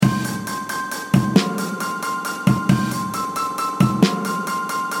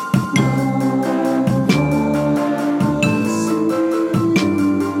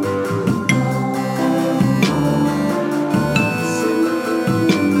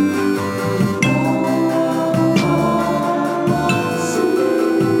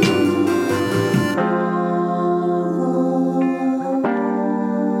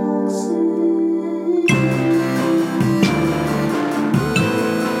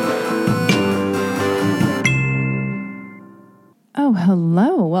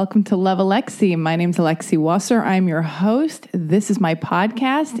Hello. Welcome to Love Alexi. My name's Alexi Wasser. I'm your host. This is my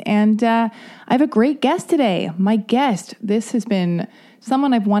podcast, and I have a great guest today. My guest, this has been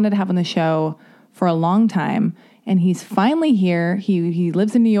someone I've wanted to have on the show for a long time, and he's finally here. He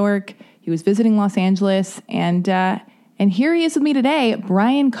lives in New York. He was visiting Los Angeles, and here he is with me today,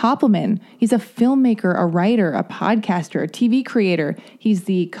 Brian Koppelman. He's a filmmaker, a writer, a podcaster, a TV creator. He's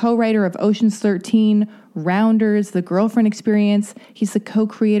the co-writer of Ocean's 13, Rounders, The Girlfriend Experience. He's the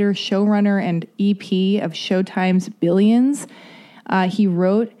co-creator, showrunner, and EP of Showtime's Billions. He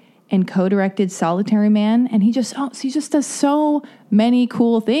wrote and co-directed Solitary Man, and he just does so many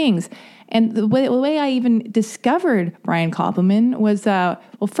cool things. And the way I even discovered Brian Koppelman was,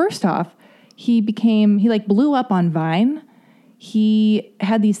 first off, he blew up on Vine. He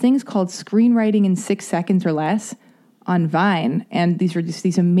had these things called screenwriting in 6 seconds or less on Vine. And these were just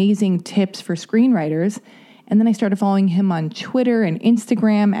these amazing tips for screenwriters. And then I started following him on Twitter and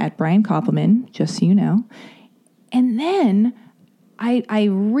Instagram at Brian Koppelman, just so you know. And then I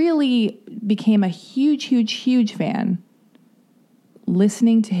really became a huge fan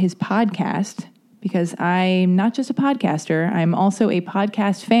listening to his podcast, because I'm not just a podcaster, I'm also a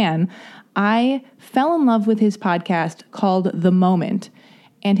podcast fan. I fell in love with his podcast called The Moment.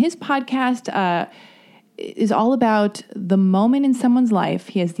 And his podcast is all about the moment in someone's life.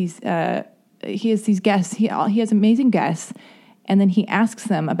 He has these guests. He has amazing guests, and then he asks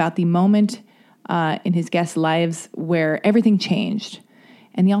them about the moment in his guests' lives where everything changed.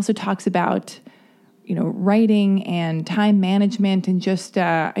 And he also talks about, writing and time management, and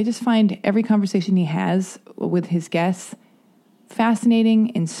I just find every conversation he has with his guests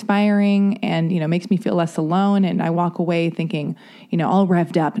fascinating, inspiring, and, makes me feel less alone. And I walk away thinking, all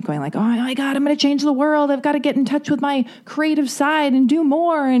revved up and going like, oh my God, I'm going to change the world. I've got to get in touch with my creative side and do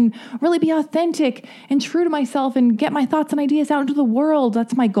more and really be authentic and true to myself and get my thoughts and ideas out into the world.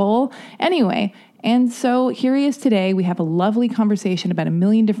 That's my goal. Anyway, and so here he is today. We have a lovely conversation about a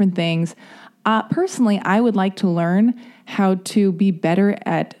million different things. Personally, I would like to learn how to be better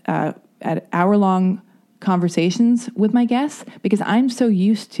at hour-long conversations with my guests, because I'm so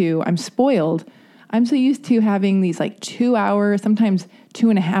used to having these 2 hour, sometimes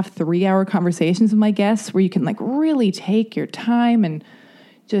 2.5, 3 hour conversations with my guests where you can really take your time and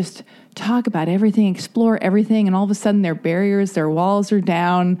just talk about everything, explore everything. And all of a sudden their barriers, their walls are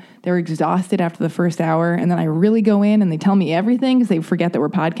down. They're exhausted after the first hour. And then I really go in and they tell me everything because they forget that we're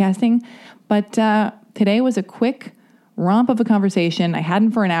podcasting. But today was a quick romp of a conversation. I had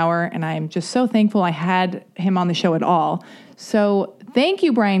him for an hour, and I'm just so thankful I had him on the show at all. So thank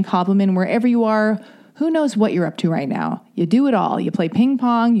you, Brian Koppelman, wherever you are. Who knows what you're up to right now? You do it all. You play ping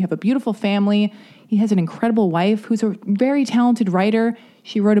pong. You have a beautiful family. He has an incredible wife who's a very talented writer.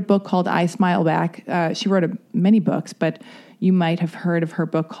 She wrote a book called I Smile Back. She wrote many books, but you might have heard of her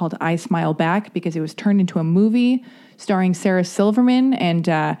book called I Smile Back because it was turned into a movie starring Sarah Silverman, and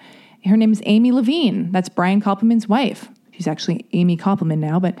her name is Amy Levine. That's Brian Koppelman's wife. She's actually Amy Koppelman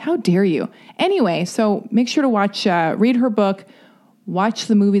now, but how dare you? Anyway, so make sure to read her book, watch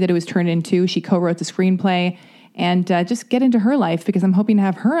the movie that it was turned into. She co-wrote the screenplay, and just get into her life, because I'm hoping to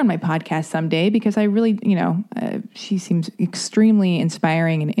have her on my podcast someday, because I really, she seems extremely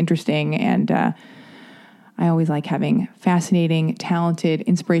inspiring and interesting, and I always like having fascinating, talented,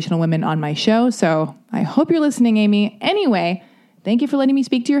 inspirational women on my show. So I hope you're listening, Amy. Anyway, thank you for letting me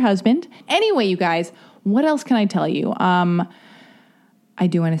speak to your husband. Anyway, you guys, what else can I tell you? I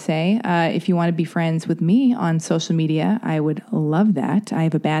do want to say, if you want to be friends with me on social media, I would love that. I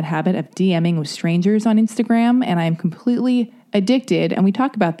have a bad habit of DMing with strangers on Instagram, and I'm completely addicted. And we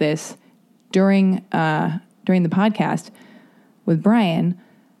talk about this during the podcast with Brian.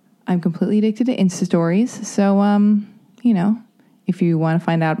 I'm completely addicted to Insta stories. So, if you want to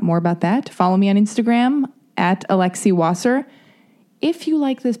find out more about that, follow me on Instagram at Alexi Wasser. If you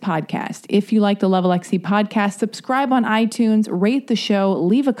like this podcast, if you like the Love Alexi podcast, subscribe on iTunes, rate the show,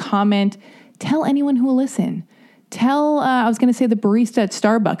 leave a comment, tell anyone who will listen. I was going to say the barista at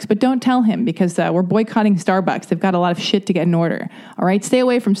Starbucks, but don't tell him, because we're boycotting Starbucks. They've got a lot of shit to get in order. All right, stay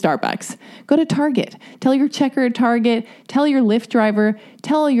away from Starbucks. Go to Target. Tell your checker at Target. Tell your Lyft driver.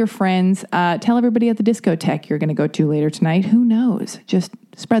 Tell your friends. Tell everybody at the discotheque you're going to go to later tonight. Who knows? Just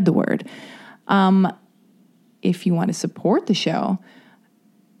spread the word. If you want to support the show,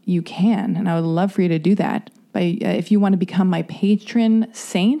 you can, and I would love for you to do that. If you want to become my patron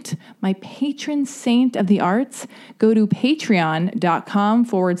saint of the arts, go to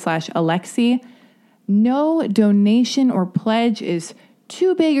patreon.com/Alexi. No donation or pledge is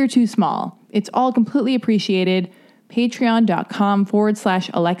too big or too small. It's all completely appreciated.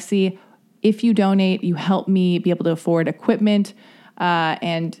 Patreon.com/Alexi. If you donate, you help me be able to afford equipment.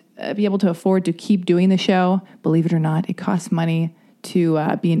 and be able to afford to keep doing the show. Believe it or not, it costs money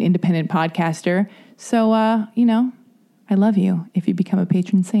to be an independent podcaster. So, I love you if you become a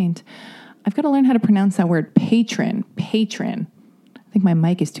patron saint. I've got to learn how to pronounce that word, patron. Patron. I think my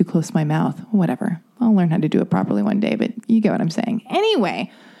mic is too close to my mouth. Whatever. I'll learn how to do it properly one day, but you get what I'm saying.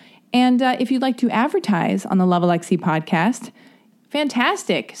 Anyway, and if you'd like to advertise on the Love Alexi podcast,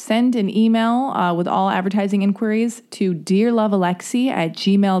 fantastic. Send an email with all advertising inquiries to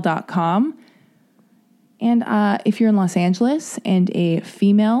dearlovealexi@gmail.com. And if you're in Los Angeles and a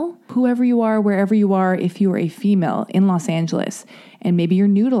female, whoever you are, wherever you are, if you are a female in Los Angeles, and maybe you're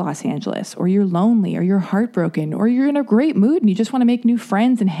new to Los Angeles, or you're lonely, or you're heartbroken, or you're in a great mood and you just want to make new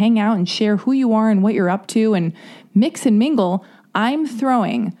friends and hang out and share who you are and what you're up to and mix and mingle, I'm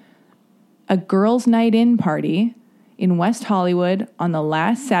throwing a girls' night in party in West Hollywood on the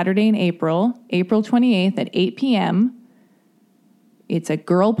last Saturday in April 28th at 8 p.m. It's a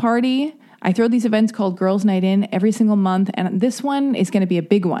girl party. I throw these events called Girls Night In every single month, and this one is going to be a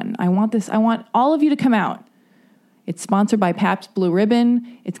big one. I want all of you to come out. It's sponsored by Pabst Blue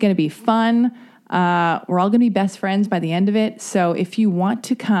Ribbon. It's going to be fun. We're all going to be best friends by the end of it. So if you want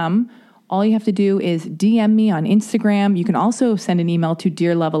to come, all you have to do is DM me on Instagram. You can also send an email to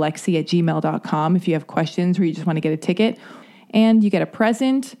dearlovealexi@gmail.com if you have questions or you just want to get a ticket. And you get a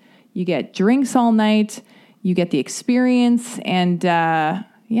present. You get drinks all night. You get the experience and,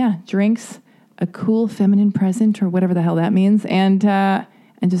 drinks, a cool feminine present or whatever the hell that means. And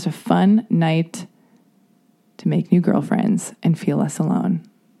just a fun night to make new girlfriends and feel less alone.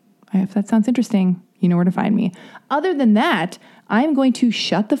 If that sounds interesting, you know where to find me. Other than that, I'm going to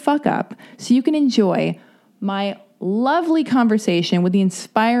shut the fuck up so you can enjoy my lovely conversation with the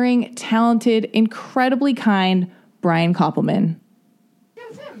inspiring, talented, incredibly kind Brian Koppelman.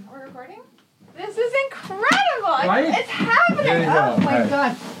 It's him. We're recording? This is incredible. Right? It's happening. There you go. Oh my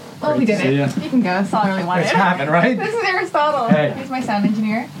God. Oh, we did it. You can go. That's all I really wanted. It's happened, right? This is Aristotle. Hey. He's my sound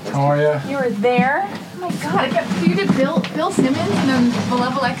engineer. How are you? You were there. Oh my God. You did Bill Simmons and the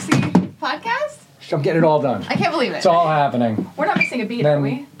Love Alexi podcast? I'm getting it all done. I can't believe it. It's all happening. We're not missing a beat, Then are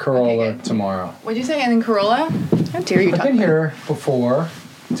we? Corolla Okay, tomorrow. What'd you say? And then Corolla? How dare you I've talk been about here before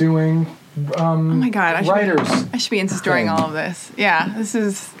doing Oh my God. writers. I should be Insta-storing all of this. Yeah, this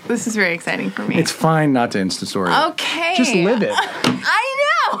is very exciting for me. It's fine not to Insta-story it. Okay. Just live it.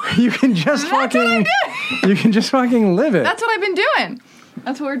 I know. You can just That's what I'm you can just fucking live it. That's what I've been doing.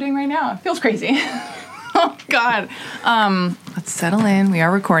 That's what we're doing right now. It feels crazy. Oh God. Let's settle in. We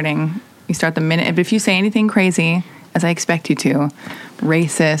are recording. You start the minute. But if you say anything crazy, as I expect you to,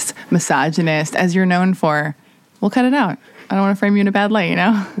 racist, misogynist, as you're known for, we'll cut it out. I don't want to frame you in a bad light, you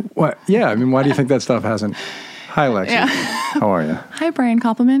know? What? Yeah, I mean, why do you think that stuff hasn't... Hi, Lexi. Yeah. How are you? Hi, Brian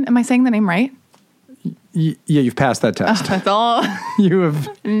Koppelman. Am I saying the name right? Yeah, you've passed that test. That's all. You have...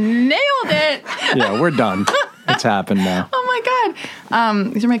 Nailed it. Yeah, we're done. It's happened now. Oh my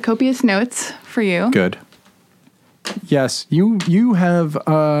God. These are my copious notes for you. Good. Yes, you have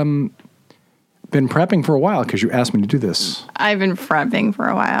been prepping for a while because you asked me to do this. I've been prepping for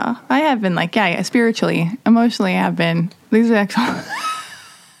a while. I have been spiritually, emotionally, I have been. These are actual.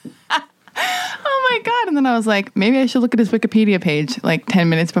 Oh my God. And then I was like, maybe I should look at his Wikipedia page like 10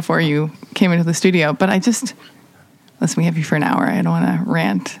 minutes before you came into the studio. But listen, we have you for an hour. I don't want to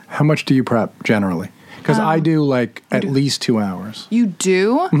rant. How much do you prep generally? Because I do at least 2 hours. You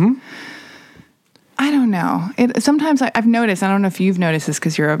do? Mm-hmm. I don't know. Sometimes I've noticed, I don't know if you've noticed this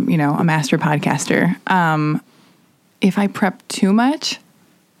because you're a master podcaster. If I prep too much,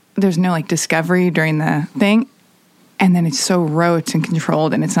 there's no discovery during the thing. And then it's so rote and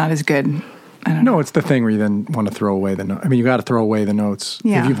controlled and it's not as good. I don't know. No, it's the thing where you then want to throw away the notes. I mean, you got to throw away the notes.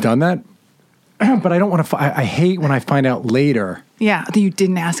 Yeah. If you've done that. But I don't want to, I hate when I find out later. Yeah, that you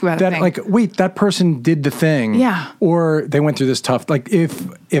didn't ask about that. Thing. Wait, that person did the thing. Yeah. Or they went through this tough,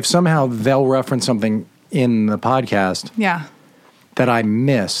 if somehow they'll reference something in the podcast. Yeah. That I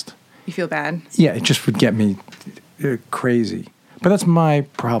missed. You feel bad? Yeah, it just would get me crazy. But that's my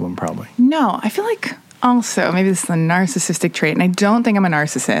problem, probably. No, I feel like also, maybe this is a narcissistic trait, and I don't think I'm a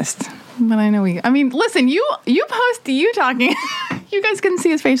narcissist. But I know listen, you post you talking. You guys couldn't see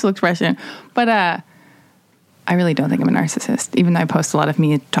his facial expression. But I really don't think I'm a narcissist, even though I post a lot of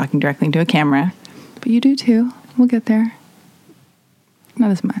me talking directly into a camera. But you do too. We'll get there.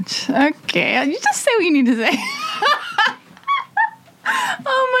 Not as much. Okay, you just say what you need to say.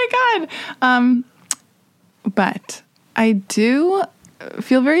 Oh my God. But I do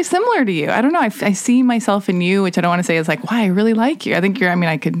feel very similar to you. I don't know. I see myself in you, which I don't want to say is why I really like you. I think you're,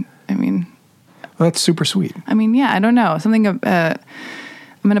 well, that's super sweet. Yeah, I don't know. Something, I'm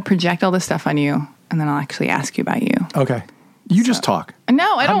going to project all this stuff on you, and then I'll actually ask you about you. Okay. You just talk.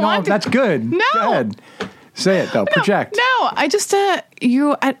 No, I don't want to. That's good. No. Go ahead. Say it, though. Project. No, I just,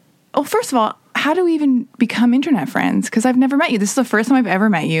 first of all, how do we even become internet friends? Because I've never met you. This is the first time I've ever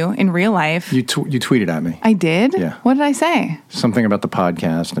met you in real life. You tweeted at me. I did? Yeah. What did I say? Something about the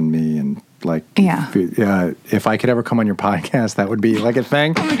podcast and me and like, if I could ever come on your podcast, that would be like a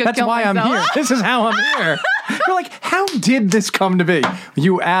thing. That's why I'm here. This is how I'm here. You're like, how did this come to be?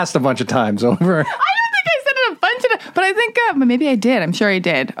 You asked a bunch of times over. But I think maybe I did. I'm sure I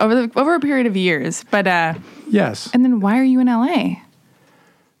did over a period of years. But yes. And then why are you in LA?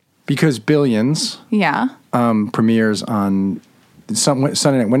 Because Billions premieres on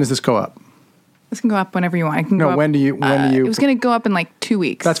Sunday night. When does this go up? This can go up whenever you want. It can go up, when do you? It was going to go up in like 2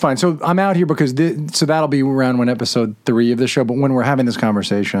 weeks. That's fine. So I'm out here because so that'll be around when episode 3 of the show. But when we're having this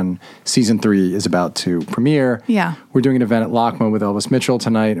conversation, season 3 is about to premiere. Yeah. We're doing an event at LACMA with Elvis Mitchell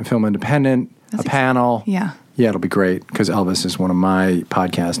tonight and Film Independent. That's a panel. Yeah. Yeah, it'll be great because Elvis is one of my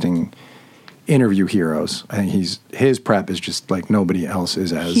podcasting interview heroes. I think his prep is just like nobody else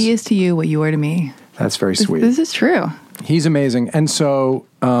is as. He is to you what you are to me. That's very sweet. This is true. He's amazing. And so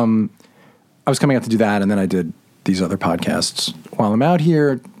I was coming out to do that, and then I did these other podcasts while I'm out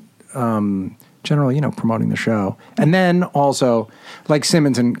here, generally, promoting the show. And then also, like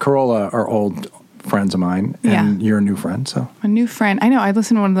Simmons and Carolla are old friends of mine, and you're a new friend, so. A new friend. I know, I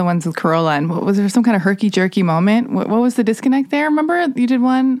listened to one of the ones with Carolla, and was there some kind of herky-jerky moment? What was the disconnect there? Remember? You did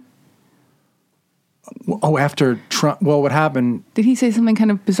one? Oh, after Trump, well, what happened? Did he say something kind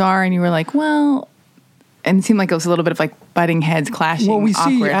of bizarre, and you were like, well... And it seemed like it was a little bit of like butting heads, clashing, well, we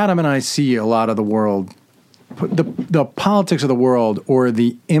awkward. see, Adam and I see a lot of the world, the politics of the world, or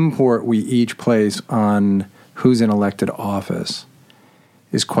the import we each place on who's in elected office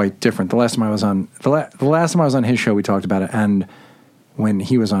is quite different. The last time I was on his show, we talked about it, and when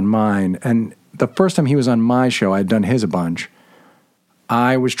he was on mine, and the first time he was on my show, I'd done his a bunch.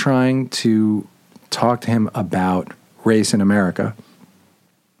 I was trying to talk to him about race in America,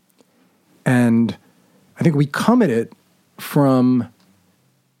 and I think we come at it from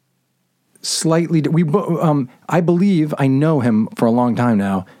slightly. I believe I know him for a long time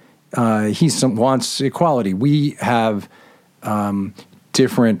now. He wants equality. We have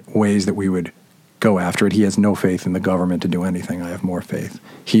different ways that we would go after it. He has no faith in the government to do anything. I have more faith.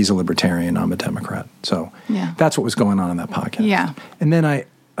 He's a libertarian. I'm a Democrat. So that's what was going on in that podcast. Yeah. And then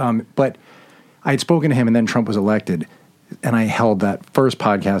but I had spoken to him, and then Trump was elected, and I held that first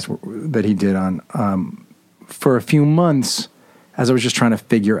podcast that he did on. For a few months, as I was just trying to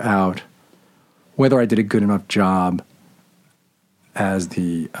figure out whether I did a good enough job as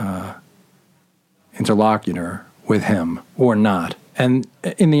the interlocutor with him or not. And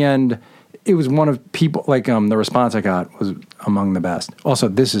in the end, it was one of people, like the response I got was among the best. Also,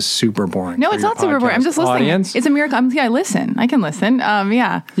 this is super boring. No, it's not super boring. I'm just listening. Audience. It's a miracle. I listen. I can listen.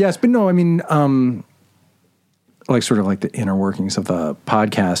 Yeah. Yes, but no, I mean, like sort of like the inner workings of the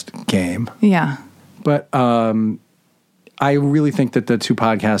podcast game. Yeah. But I really think that the two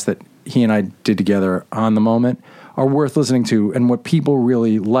podcasts that he and I did together on The Moment are worth listening to. And what people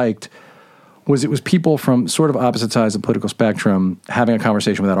really liked was it was people from sort of opposite sides of the political spectrum having a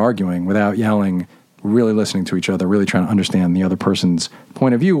conversation without arguing, without yelling, really listening to each other, really trying to understand the other person's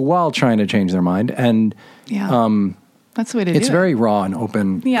point of view while trying to change their mind. And that's the way to do it. It's very raw and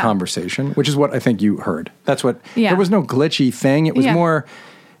open conversation, which is what I think you heard. That's what, there was no glitchy thing. It was more...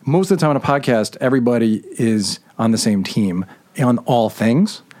 Most of the time on a podcast, everybody is on the same team on all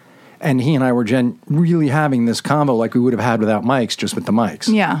things. And he and I were really having this combo like we would have had without mics, just with the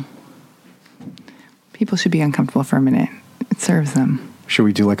mics. Yeah. People should be uncomfortable for a minute. It serves them. Should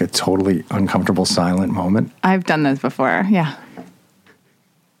we do like a totally uncomfortable silent moment? I've done those before, yeah.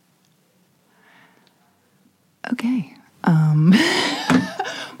 Okay.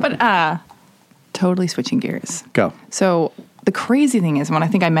 But totally switching gears. Go. So... The crazy thing is, what I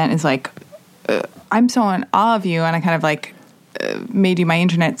think I meant is like, I'm so in awe of you, and I kind of like made you my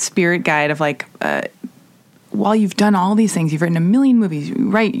internet spirit guide of like, while you've done all these things, you've written a million movies,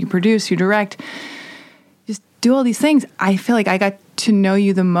 you write, you produce, you direct, just do all these things. I feel like I got to know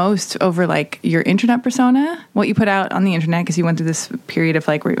you the most over like your internet persona, what you put out on the internet, because you went through this period of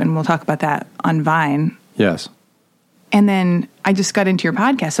like, and we'll talk about that on Vine. Yes. And then I just got into your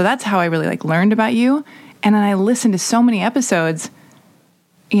podcast. So that's how I really like learned about you. And then I listened to so many episodes,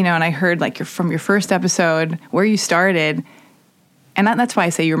 and I heard like from your first episode where you started, and that's why I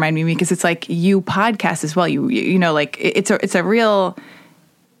say you remind me, because it's like you podcast as well. You know, like it's a real,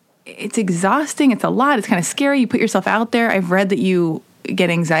 it's exhausting. It's a lot. It's kind of scary. You put yourself out there. I've read that you get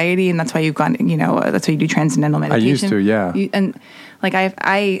anxiety, and that's why you've gone. That's why you do transcendental meditation. I used to, yeah. And like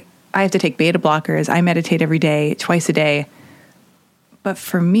I have to take beta blockers. I meditate every day, twice a day. But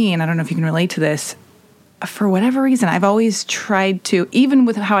for me, and I don't know if you can relate to this, for whatever reason, I've always tried to, even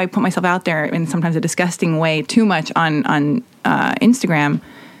with how I put myself out there in sometimes a disgusting way, too much on Instagram,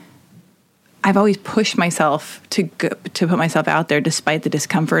 I've always pushed myself to put myself out there despite the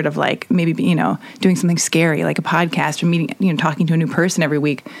discomfort of like maybe, doing something scary like a podcast or meeting, talking to a new person every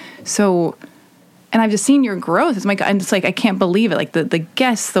week. So, and I've just seen your growth. It's like, I can't believe it. Like the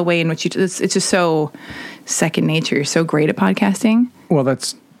guests, the way in which it's just so second nature. You're so great at podcasting. Well,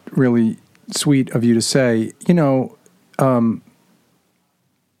 that's really sweet of you to say. I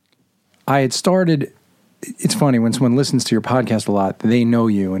had started, it's funny, when someone listens to your podcast a lot, they know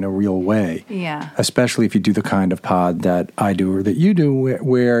you in a real way. Yeah. Especially if you do the kind of pod that I do or that you do,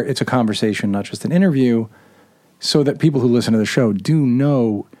 where it's a conversation, not just an interview, so that people who listen to the show do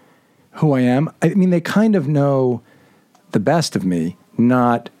know who I am. I mean, they kind of know the best of me,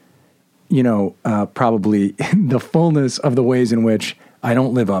 not, probably the fullness of the ways in which I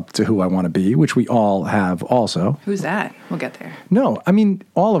don't live up to who I want to be, which we all have also. Who's that? We'll get there. No, I mean,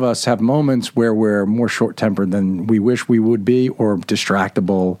 all of us have moments where we're more short-tempered than we wish we would be, or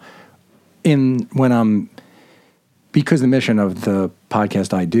distractible because the mission of the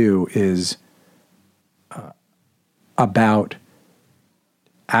podcast I do is about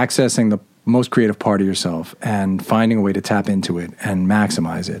accessing the most creative part of yourself and finding a way to tap into it and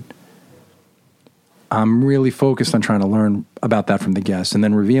maximize it. I'm really focused on trying to learn about that from the guests and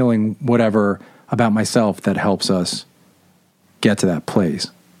then revealing whatever about myself that helps us get to that place.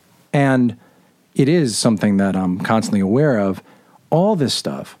 And it is something that I'm constantly aware of. All this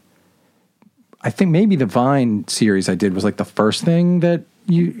stuff, I think maybe the Vine series I did was like the first thing that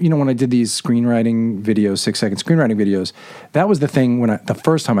when I did these screenwriting videos, 6-second screenwriting videos, that was the thing the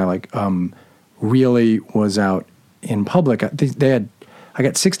first time I really was out in public. I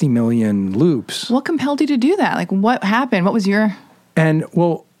got 60 million loops. What compelled you to do that? Like, what happened? What was your... And,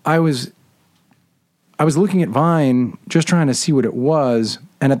 well, I was looking at Vine, just trying to see what it was,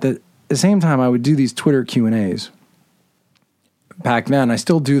 and at the same time, I would do these Twitter Q&As. Back then, I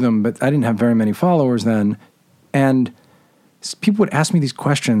still do them, but I didn't have very many followers then, and people would ask me these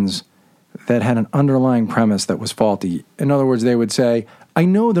questions that had an underlying premise that was faulty. In other words, they would say, I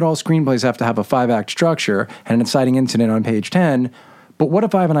know that all screenplays have to have a 5-act structure and an inciting incident on page 10, but what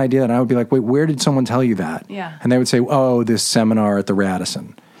if I have an idea and I would be like, wait, where did someone tell you that? Yeah. And they would say, oh, this seminar at the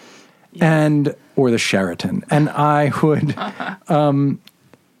Radisson. Yeah. Or the Sheraton. And I would,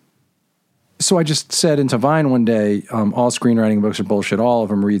 so I just said into Vine one day, all screenwriting books are bullshit. All of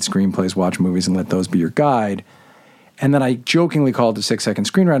them. Read screenplays, watch movies, and let those be your guide. And then I jokingly called it 6-second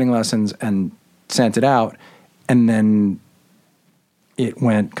screenwriting lessons and sent it out. And then it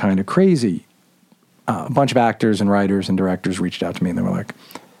went kind of crazy. A bunch of actors and writers and directors reached out to me and they were like,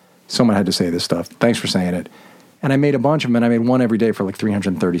 someone had to say this stuff. Thanks for saying it. And I made a bunch of them, and I made one every day for like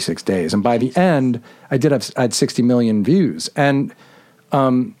 336 days. And by the end, I had 60 million views. And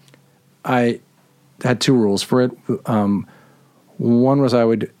I had 2 rules for it. One was I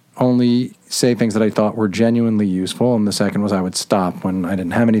would only say things that I thought were genuinely useful, and the second was I would stop when I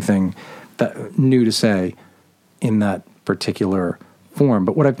didn't have anything that new to say in that particular form.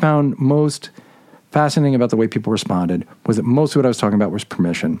 But what I found most fascinating about the way people responded was that most of what I was talking about was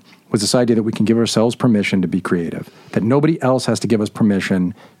permission, was this idea that we can give ourselves permission to be creative, that nobody else has to give us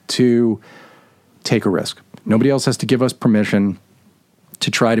permission to take a risk. Nobody else has to give us permission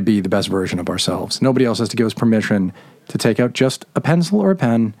to try to be the best version of ourselves. Nobody else has to give us permission to take out just a pencil or a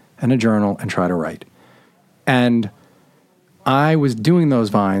pen and a journal and try to write. And I was doing those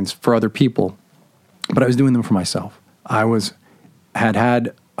Vines for other people, but I was doing them for myself. I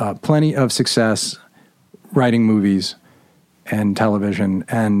had plenty of success writing movies and television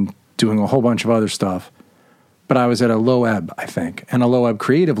and doing a whole bunch of other stuff. But I was at a low ebb, I think. And a low ebb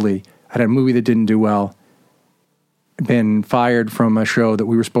creatively. I had a movie that didn't do well, been fired from a show that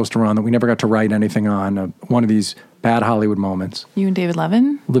we were supposed to run that we never got to write anything on, one of these bad Hollywood moments. You and David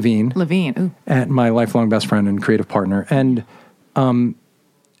Levine? Levine. Ooh. And my lifelong best friend and creative partner. And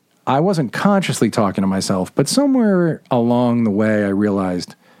I wasn't consciously talking to myself, but somewhere along the way I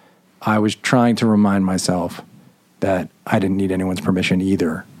realized I was trying to remind myself that I didn't need anyone's permission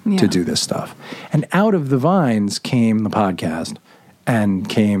either to do this stuff. And out of the Vines came the podcast and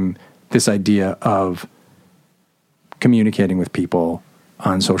came this idea of communicating with people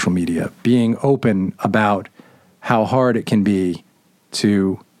on social media, being open about how hard it can be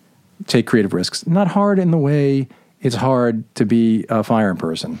to take creative risks. Not hard in the way it's hard to be a fire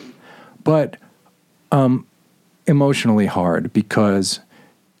person, but emotionally hard because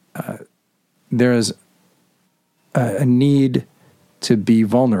there's a need to be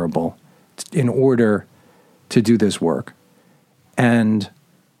vulnerable in order to do this work. And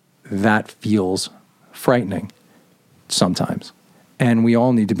that feels frightening sometimes. And we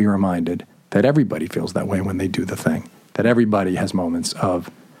all need to be reminded that everybody feels that way when they do the thing, that everybody has moments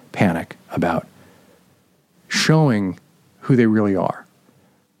of panic about showing who they really are,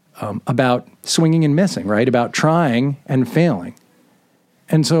 about swinging and missing, right? About trying and failing.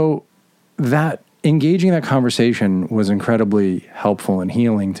 And so that engaging that conversation was incredibly helpful and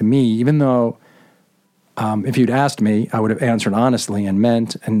healing to me, even though if you'd asked me, I would have answered honestly and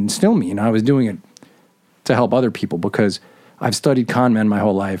meant and still mean I was doing it to help other people, because I've studied con men my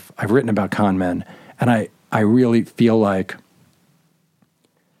whole life. I've written about con men, and I really feel like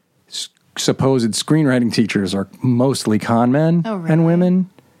supposed screenwriting teachers are mostly con men and women.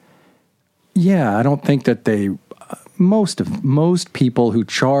 Yeah, I don't think that most people who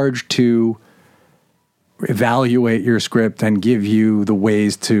charge to evaluate your script and give you the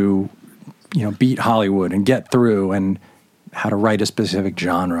ways to, beat Hollywood and get through and how to write a specific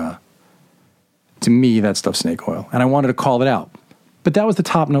genre. To me, that stuff's snake oil. And I wanted to call it out. But that was the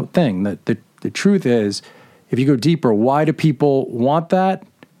top note thing. That the truth is, if you go deeper, why do people want that?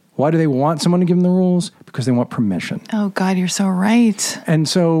 Why do they want someone to give them the rules? Because they want permission. Oh, God, you're so right. And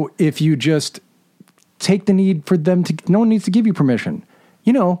so if you just take the need for them to, no one needs to give you permission.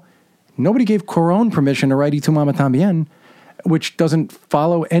 Nobody gave Cuarón permission to write Y Tu Mama Tambien, which doesn't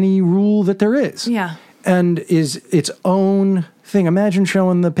follow any rule that there is. Yeah. And is its own thing. Imagine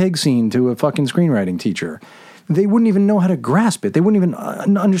showing the pig scene to a fucking screenwriting teacher. They wouldn't even know how to grasp it. They wouldn't even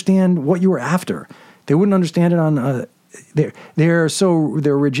understand what you were after. They wouldn't understand it on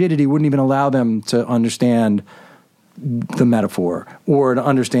their rigidity wouldn't even allow them to understand the metaphor or to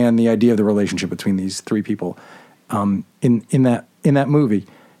understand the idea of the relationship between these three people in that movie.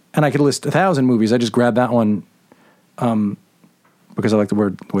 And I could list 1,000 movies. I just grabbed that one because I like the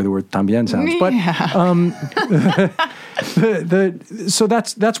way the word tambien sounds. But so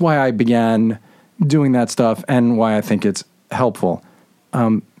that's why I began doing that stuff and why I think it's helpful.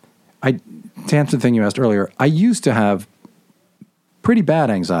 To answer the thing you asked earlier, I used to have pretty bad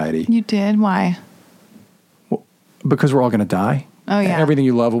anxiety. You did? Why? Well, because we're all going to die. Oh, yeah. Everything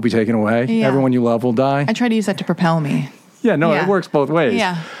you love will be taken away. Yeah. Everyone you love will die. I try to use that to propel me. Yeah, no, it works both ways.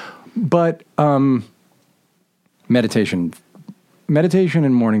 Yeah. But meditation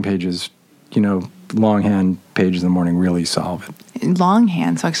and morning pages, longhand pages in the morning really solve it.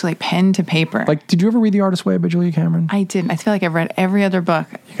 Longhand, so actually pen to paper. Like, did you ever read The Artist's Way by Julia Cameron? I didn't. I feel like I've read every other book.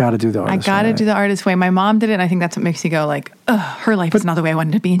 You got to do The Artist's Way. I got to do The Artist's Way. My mom did it, and I think that's what makes you go like, ugh, her life is not the way I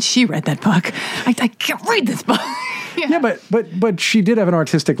wanted it to be, and she read that book. I can't read this book. Yeah, but she did have an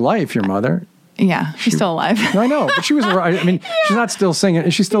artistic life, your mother. Yeah, she's still alive. I know, but she was, she's not still singing.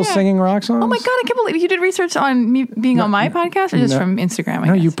 Is she still singing rock songs? Oh my God, I can't believe you did research on me being on my podcast or just from Instagram?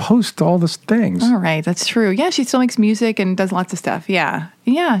 No, you post all those things. All right, that's true. Yeah, she still makes music and does lots of stuff. Yeah.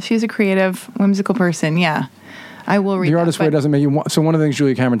 Yeah, she's a creative, whimsical person. Yeah. I will read The Artist's Way doesn't make you... So one of the things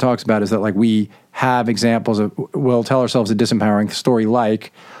Julia Cameron talks about is that like we have examples of... We'll tell ourselves a disempowering story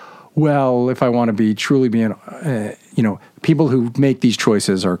like, well, if I want to be truly being... people who make these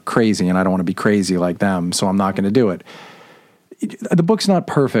choices are crazy and I don't want to be crazy like them, so I'm not going to do it. The book's not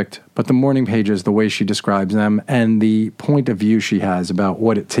perfect, but the morning pages, the way she describes them and the point of view she has about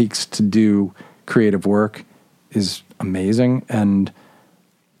what it takes to do creative work is amazing. And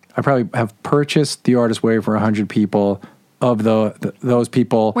I probably have purchased The Artist's Way for 100 people. Of those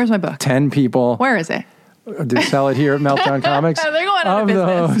people... Where's my book? 10 people... Where is it? To sell it here at Meltdown Comics. They're going out of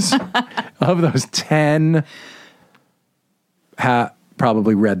business. Of those 10...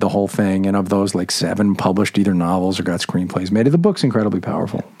 probably read the whole thing, and of those, like 7 published either novels or got screenplays made. The book's incredibly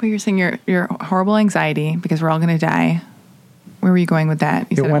powerful. But you're saying your horrible anxiety because we're all going to die. Where were you going with that?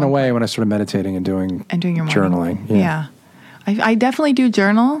 It went away when I started meditating and doing your journaling. Yeah. I definitely do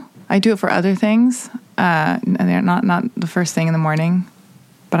journal. I do it for other things. And they're not the first thing in the morning.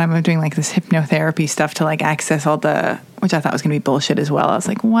 But I'm doing like this hypnotherapy stuff to like access all which I thought was going to be bullshit as well. I was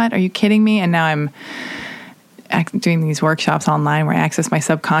like, what? Are you kidding me? And now I'm doing these workshops online where I access my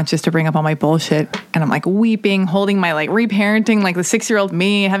subconscious to bring up all my bullshit, and I'm like weeping, holding my like reparenting like the 6-year-old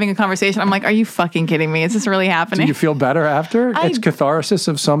me, having a conversation. I'm like, are you fucking kidding me? Is this really happening? Do you feel better after? It's catharsis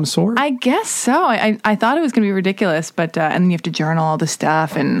of some sort? I guess so. I thought it was going to be ridiculous, but and then you have to journal all the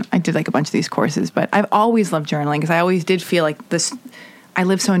stuff, and I did like a bunch of these courses, but I've always loved journaling because I always did feel like this. I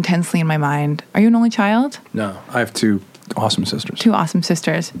live so intensely in my mind. Are you an only child? No, I have 2 awesome sisters. 2 awesome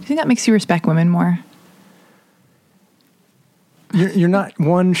sisters. Do you think that makes you respect women more? You're not.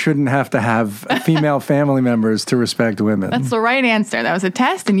 One shouldn't have to have female family members to respect women. That's the right answer. That was a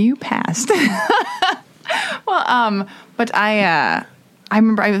test, and you passed. Well, but I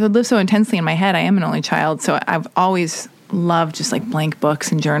remember I lived so intensely in my head. I am an only child, so I've always love just like blank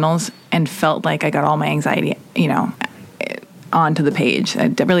books and journals and felt like I got all my anxiety, onto the page.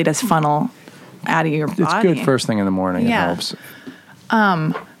 It really does funnel out of your body. It's good first thing in the morning. Yeah. It helps.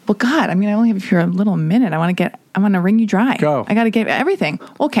 Well, God, I only have you for a little minute. I want to wring you dry. Go. I got to get everything.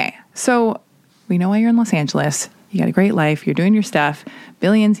 Okay. So we know why you're in Los Angeles. You got a great life. You're doing your stuff.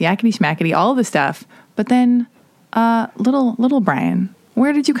 Billions, yakety schmackety, all of the stuff. But then, little Brian,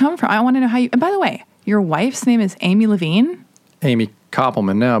 where did you come from? I want to know how you, and by the way, your wife's name is Amy Levine? Amy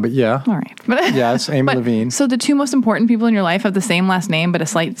Koppelman now, but yeah. All right. But, Yes, Amy Levine. So the two most important people in your life have the same last name, but a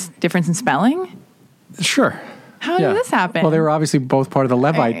slight difference in spelling? Sure. How did this happen? Well, they were obviously both part of the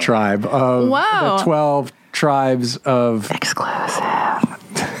Levite tribe of Wow. the 12 tribes of... Exclusive.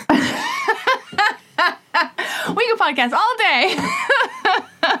 We can podcast all day.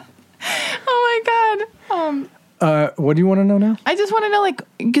 Oh my God. what do you want to know now? I just want to know,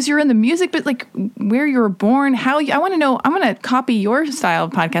 because you're in the music, but where you were born, I want to know. I'm going to copy your style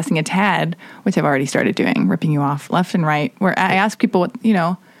of podcasting a tad, which I've already started doing, ripping you off left and right, where I ask people what,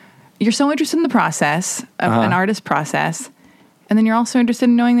 you're so interested in the process of an artist process. And then you're also interested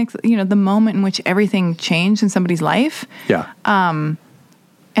in knowing, the moment in which everything changed in somebody's life. Yeah.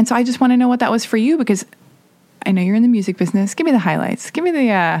 And so I just want to know what that was for you, because I know you're in the music business. Give me the highlights. Give me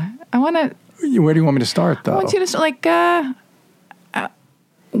the, I want to. Where do you want me to start, though? I want you to start,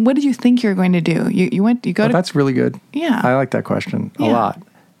 what did you think you were going to do? You go to. That's really good. Yeah. I like that question a lot.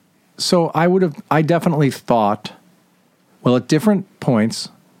 So I definitely thought, well, at different points,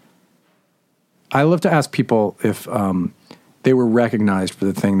 I love to ask people if they were recognized for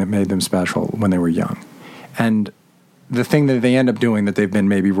the thing that made them special when they were young. And the thing that they end up doing that they've been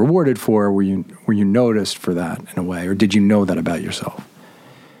maybe rewarded for, were you noticed for that in a way, or did you know that about yourself?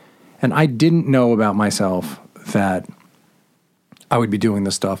 And I didn't know about myself that I would be doing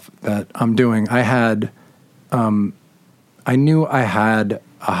the stuff that I'm doing. I knew I had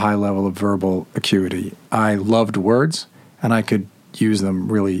a high level of verbal acuity. I loved words, and I could use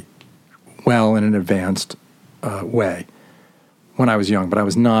them really well in an advanced way when I was young, but I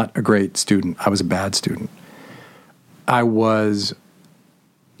was not a great student. I was a bad student. I was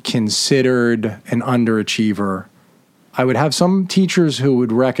considered an underachiever. I would have some teachers who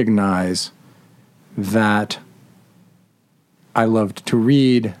would recognize that I loved to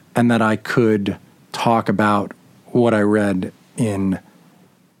read and that I could talk about what I read in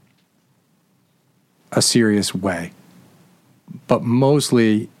a serious way. But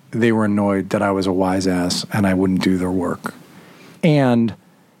mostly they were annoyed that I was a wise ass and I wouldn't do their work. And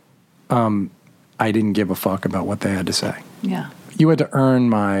I didn't give a fuck about what they had to say. Yeah. You had to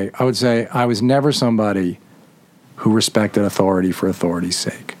earn I would say I was never somebody who respected authority for authority's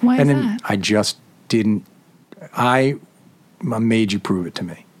sake. Why is that? I just didn't. I made you prove it to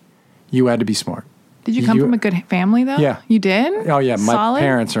me. You had to be smart. Did you come from a good family, though? Yeah. You did? Oh, yeah. My Solid?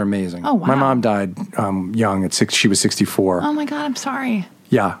 parents are amazing. Oh, wow. My mom died young at 6. She was 64. Oh, my God. I'm sorry.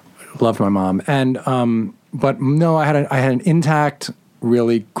 Yeah. Loved my mom. And, but no, I had an intact,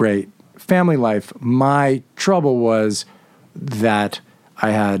 really great family life. My trouble was that I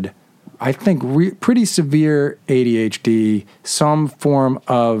had, I think, pretty severe ADHD, some form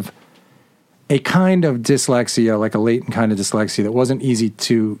of a kind of dyslexia, like a latent kind of dyslexia that wasn't easy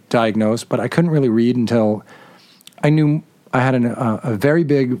to diagnose, but I couldn't really read until I knew I had a very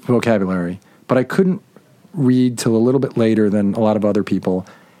big vocabulary, but I couldn't read till a little bit later than a lot of other people.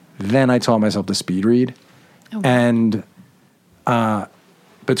 Then I taught myself to speed read. Oh, wow. And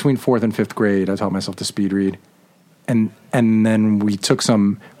between 4th and 5th grade, I taught myself to speed read. And then we took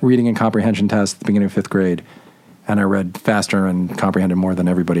some reading and comprehension tests at the beginning of 5th grade, and I read faster and comprehended more than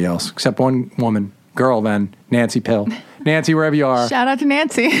everybody else, except one woman, girl then, Nancy Pill. Nancy, wherever you are. Shout out to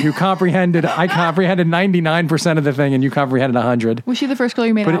Nancy. I comprehended 99% of the thing, and you comprehended 100. Was she the first girl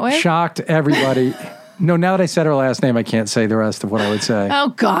you made out with? But it shocked everybody. No, now that I said her last name, I can't say the rest of what I would say. Oh,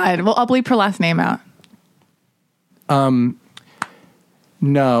 God. Well, I'll bleep her last name out.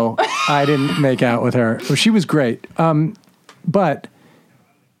 No, I didn't make out with her. Well, she was great. But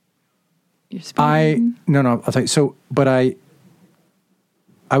You're speaking? No, I'll tell you. So, but I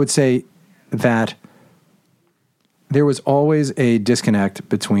would say that there was always a disconnect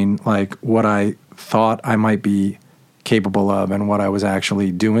between like what I thought I might be capable of and what I was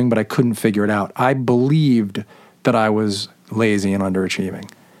actually doing, but I couldn't figure it out. I believed that I was lazy and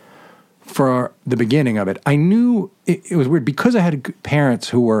underachieving for the beginning of it. I knew it was weird because I had parents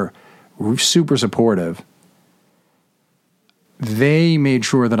who were super supportive. They made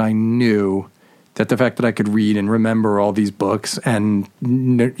sure that I knew that the fact that I could read and remember all these books and,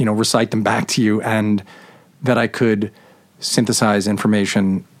 recite them back to you, and that I could synthesize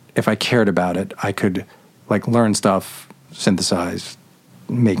information if I cared about it. I could learn stuff synthesize,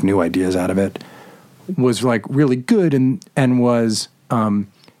 make new ideas out of it, was like really good and was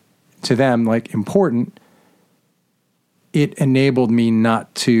to them like important. It enabled me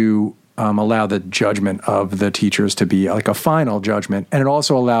not to allow the judgment of the teachers to be like a final judgment. And it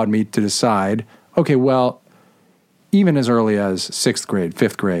also allowed me to decide, okay, well, even as early as 6th grade,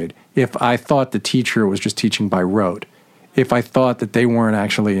 5th grade, if I thought the teacher was just teaching by rote, if I thought that they weren't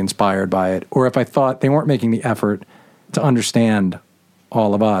actually inspired by it, or if I thought they weren't making the effort to understand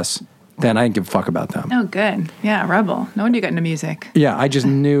all of us, then I didn't give a fuck about them. Oh, good. Yeah, rebel. No wonder you got into music. Yeah, I just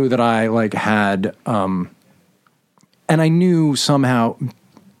knew that I like had, and I knew somehow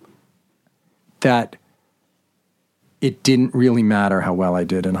that it didn't really matter how well I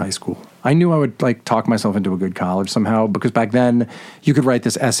did in high school. I knew I would like talk myself into a good college somehow, because back then you could write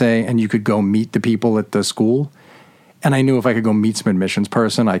this essay and you could go meet the people at the school. And I knew if I could go meet some admissions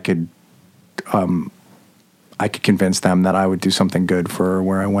person, I could convince them that I would do something good for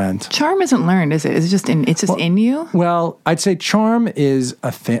where I went. Charm isn't learned, is it? It's just in you? Well, I'd say charm is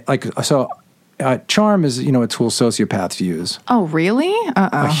a thing. Charm is, a tool sociopaths use. Oh, really?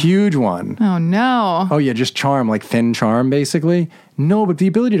 A huge one. Oh, no. Oh, yeah, just charm, like thin charm, basically. No, but the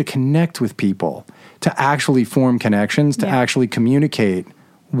ability to connect with people, to actually form connections, to actually communicate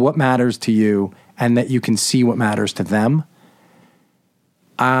what matters to you and that you can see what matters to them.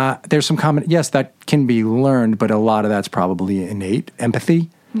 There's some common, yes, that can be learned, but a lot of that's probably innate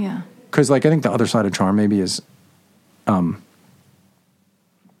empathy. Yeah. Because, I think the other side of charm maybe is,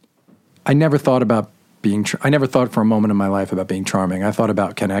 I never thought for a moment in my life about being charming. I thought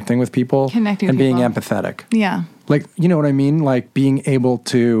about connecting with people and being empathetic. Yeah. Like, you know what I mean? Like being able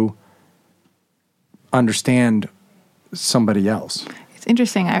to understand somebody else. It's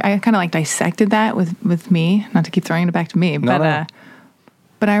interesting. I kind of like dissected that with me, not to keep throwing it back to me, but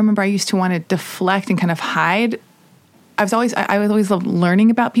I remember I used to want to deflect and kind of hide. I always loved learning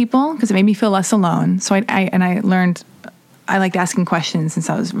about people because it made me feel less alone. So I learned. I liked asking questions since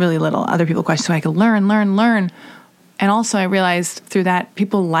I was really little, other people questions, so I could learn. And also I realized through that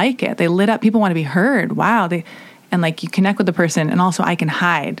people like it. They lit up. People want to be heard. Wow. And like you connect with the person, and also I can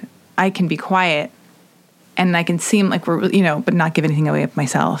hide. I can be quiet, and I can seem like we're, but not give anything away of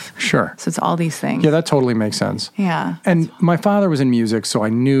myself. Sure. So it's all these things. Yeah, that totally makes sense. Yeah. And my father was in music, so I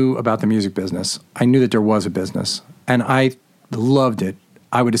knew about the music business. I knew that there was a business, and I loved it.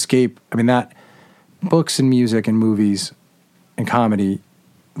 I would escape. I mean, that books and music and movies and comedy,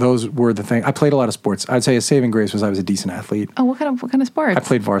 those were the thing. I played a lot of sports. I'd say a saving grace was I was a decent athlete. Oh, what kind of sports? I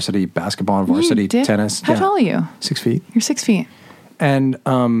played varsity basketball and varsity tennis. How tall are you? 6 feet. You're 6 feet. And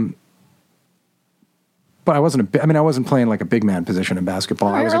but I wasn't playing like a big man position in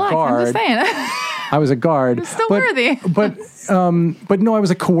basketball. I was a guard. I'm just saying. I was a guard. It's still worthy. But no, I was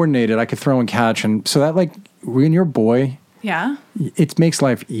a coordinated. I could throw and catch, and so that like when you're a boy, yeah, it makes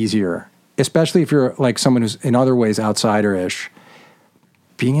life easier. Especially if you're like someone who's in other ways outsider-ish,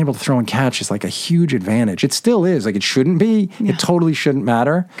 being able to throw and catch is like a huge advantage. It still is. Like it shouldn't be. Yeah. It totally shouldn't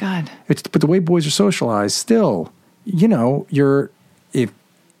matter. God. But the way boys are socialized, still, if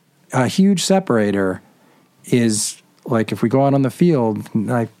a huge separator is like if we go out on the field,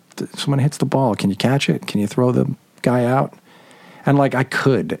 someone hits the ball, can you catch it? Can you throw the guy out? And like I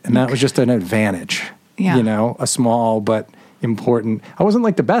could, and that was just an advantage. Yeah. A small but important. I wasn't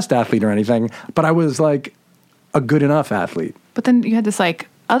like the best athlete or anything, but I was like a good enough athlete. But then you had this like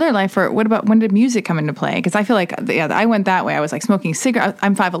other life. Or what about when did music come into play? Because I feel like I went that way. I was like smoking cigarettes.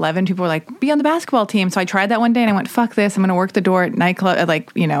 I'm 5'11". People were like, be on the basketball team. So I tried that one day and I went, fuck this. I'm going to work the door at nightclub,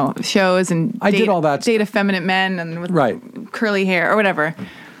 at shows and did all that. Date effeminate men and with curly hair or whatever.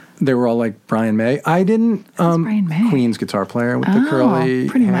 They were all like Brian May. I didn't. Brian May? Queen's guitar player with the curly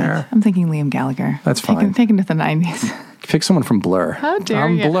pretty hair. Much. I'm thinking Liam Gallagher. That's fine. Taken to the 90s. Pick someone from Blur. How dare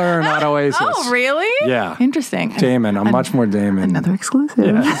I'm you? Blur, not Oasis. Oh, really? Yeah. Interesting. Damon. I'm much more Damon. Another exclusive.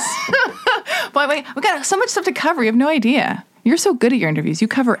 Yes. But wait, we got so much stuff to cover. You have no idea. You're so good at your interviews. You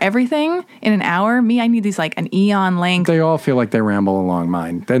cover everything in an hour. Me, I need these like an eon length. They all feel like they ramble along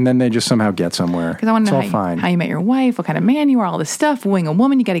mine. And then they just somehow get somewhere. Because I want to know how you met your wife, what kind of man you are, all this stuff. Wooing a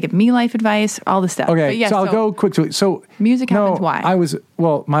woman, you got to give me life advice, all this stuff. Okay, yeah, so I'll go quickly. So music happens.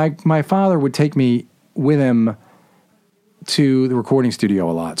 Why? My father would take me with him to the recording studio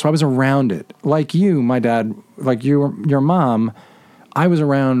a lot. So I was around it. Like you, my dad, like your mom, I was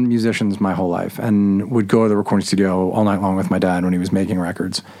around musicians my whole life and would go to the recording studio all night long with my dad when he was making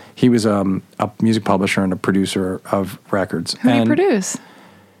records. He was a music publisher and a producer of records. Who do you produce?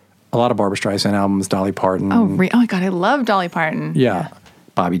 A lot of Barbra Streisand albums, Dolly Parton. Oh my God, I love Dolly Parton. Yeah.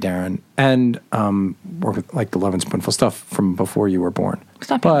 Bobby Darin. And work with like the Love and Spoonful stuff from before you were born.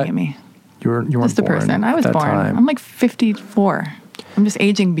 Stop yelling at me. You weren't Just the born person. I at was that born. time. I'm like 54. I'm just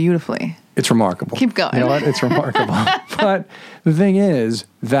aging beautifully. It's remarkable. Keep going. You know what? It's remarkable. But the thing is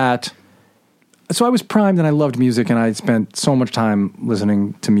that, so I was primed and I loved music and I spent so much time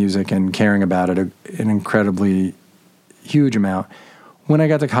listening to music and caring about it an incredibly huge amount. When I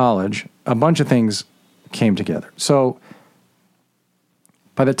got to college, a bunch of things came together. So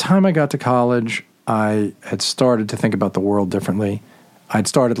by the time I got to college, I had started to think about the world differently. I'd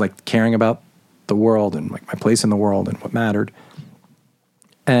started like caring about the world and like my place in the world and what mattered.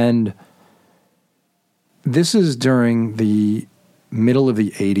 And this is during the middle of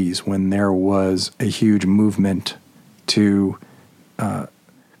the 80s when there was a huge movement to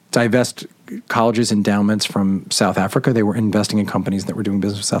divest colleges' endowments from South Africa. They were investing in companies that were doing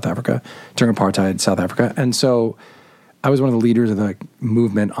business with South Africa during apartheid South Africa. And so I was one of the leaders of the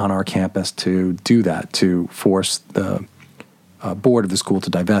movement on our campus to do that, to force the board of the school to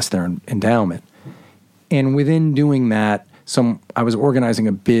divest their endowment. And within doing that, I was organizing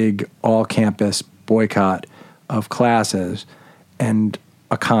a big all-campus boycott of classes and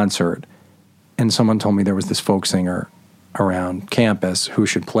a concert. And someone told me there was this folk singer around campus who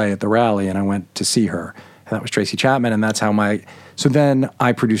should play at the rally, and I went to see her. And that was Tracy Chapman, and that's how so then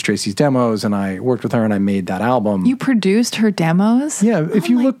I produced Tracy's demos, and I worked with her, and I made that album. You produced her demos? Yeah, if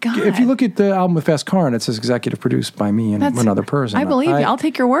you look at the album with Fast Car, and it says executive produced by me and another person. I believe you. I'll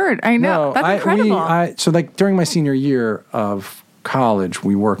take your word. I know. That's incredible. So like during my senior year of college,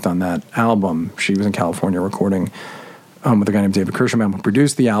 we worked on that album. She was in California recording with a guy named David Kirschenbaum who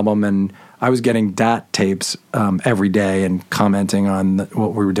produced the album, and I was getting DAT tapes every day and commenting on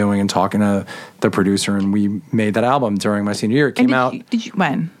what we were doing and talking to the producer, and we made that album during my senior year. It came out.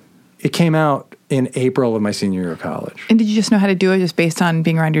 When? It came out in April of my senior year of college. And did you just know how to do it just based on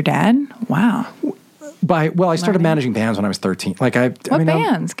being around your dad? Wow. I started managing bands when I was 13. What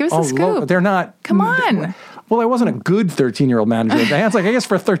bands? Give us a scoop. They're not. Come on. Well, I wasn't a good 13-year-old manager of bands. I guess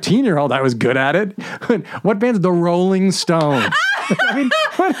for a 13-year-old, I was good at it. What bands? The Rolling Stones. I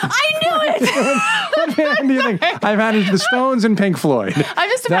knew it. What band do you think? I managed the Stones and Pink Floyd.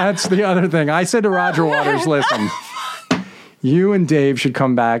 That's the other thing. I said to Roger Waters, listen, you and Dave should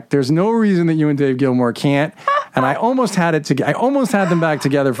come back. There's no reason that you and Dave Gilmour can't. And I almost had them back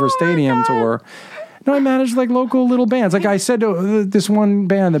together for a stadium tour. No, I managed like local little bands. Like I said to this one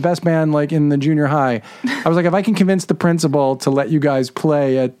band, the best band like in the junior high, I was like, if I can convince the principal to let you guys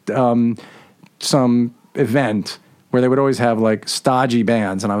play at some event where they would always have like stodgy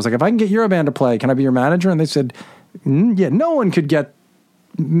bands. And I was like, if I can get your band to play, can I be your manager? And they said, yeah, no one could get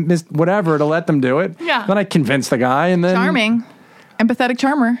whatever to let them do it. Yeah. Then I convinced the guy and then... Charming. Empathetic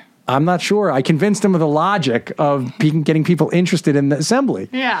charmer. I'm not sure. I convinced him of the logic of getting people interested in the assembly.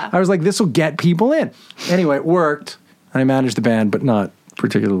 Yeah. I was like, this will get people in. Anyway, it worked. I managed the band, but not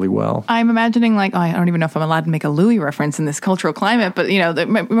particularly well. I'm imagining I don't even know if I'm allowed to make a Louis reference in this cultural climate, but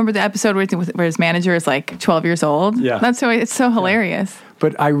remember the episode where his manager is like 12 years old? Yeah. It's so hilarious.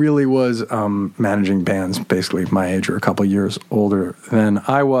 But I really was managing bands basically my age or a couple years older than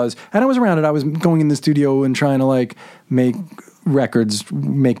I was. And I was around it. I was going in the studio and trying to like make records,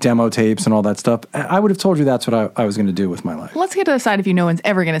 make demo tapes and all that stuff. I would have told you that's what I was going to do with my life. Let's get to the side of you no one's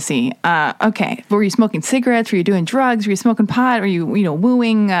ever going to see. Okay. Were you smoking cigarettes? Were you doing drugs? Were you smoking pot? Were you,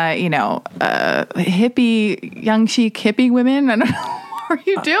 wooing, hippie, young chic hippie women? I don't know. What are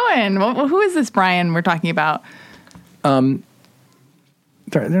you doing? Who is this Brian we're talking about?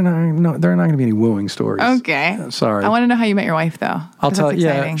 They're not going to be any wooing stories. Okay. Sorry. I want to know how you met your wife, though. I'll tell you.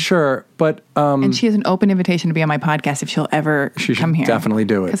 Yeah, sure. But and she has an open invitation to be on my podcast if she'll ever come here. She should definitely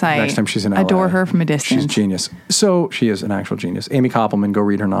do it. Because I next time she's in LA. Adore her from a distance. She's a genius. So she is an actual genius. Amy Koppelman, go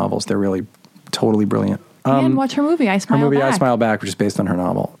read her novels. They're really totally brilliant. And watch her movie, I Smile Back. Her movie, I Smile Back, which is based on her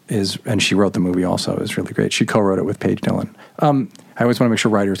novel, and she wrote the movie also, is really great. She co-wrote it with Paige Dillon. I always want to make sure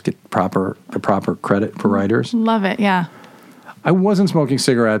writers get the proper credit for writers. Love it, yeah. I wasn't smoking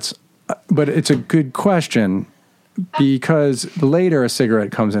cigarettes, but it's a good question because later a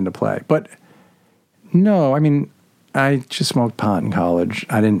cigarette comes into play. But no, I mean, I just smoked pot in college.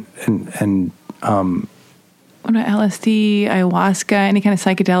 I didn't, what about LSD, ayahuasca, any kind of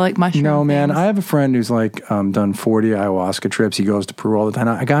psychedelic mushroom? No, man. things? I have a friend who's like done 40 ayahuasca trips. He goes to Peru all the time.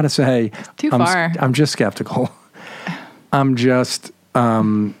 I gotta say, too far. I'm just skeptical. I'm just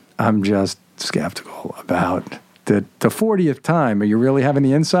skeptical about the 40th time. Are you really having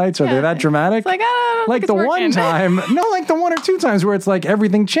the insights? Are they that dramatic? It's like, I don't like the one time, like the one or two times where it's like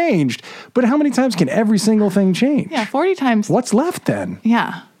everything changed. But how many times can every single thing change? Yeah, 40 times. What's left then?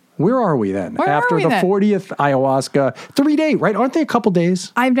 Yeah. Where are we then? Where After are we the then? 40th ayahuasca, 3 day, right? Aren't they a couple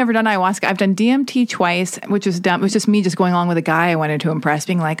days? I've never done ayahuasca. I've done DMT twice, which was dumb. It was just me just going along with a guy I wanted to impress,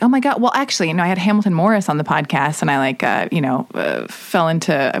 being like, oh my God. Well, actually, I had Hamilton Morris on the podcast, and I fell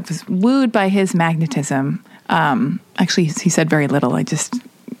into, I was wooed by his magnetism. Actually, he said very little. I just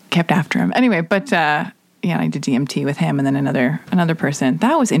kept after him. Anyway, but I did DMT with him and then another person.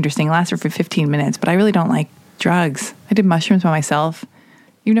 That was interesting. It lasted for 15 minutes, but I really don't like drugs. I did mushrooms by myself.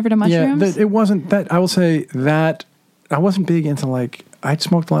 You've never done mushrooms? Yeah, it wasn't that. I will say that I wasn't big into I'd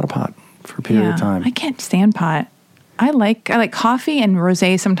smoked a lot of pot for a period of time. I can't stand pot. I like coffee and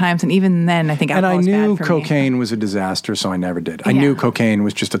rosé sometimes, and even then, I think alcohol is bad for me. And I knew cocaine was a disaster, so I never did. I knew cocaine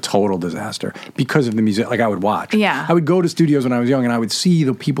was just a total disaster because of the music. I would watch. Yeah. I would go to studios when I was young, and I would see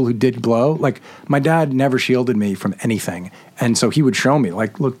the people who did blow. My dad never shielded me from anything, and so he would show me,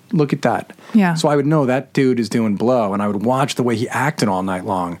 look at that. Yeah. So I would know that dude is doing blow, and I would watch the way he acted all night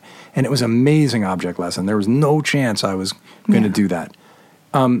long, and it was an amazing object lesson. There was no chance I was going to do that.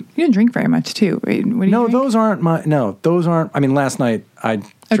 You didn't drink very much, too. Right? What do you drink? Those aren't. I mean, last night I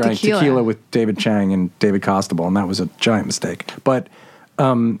drank tequila with David Chang and David Costabile, and that was a giant mistake. But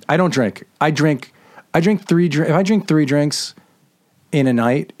I don't drink. I drink 3 drinks. If I drink 3 drinks in a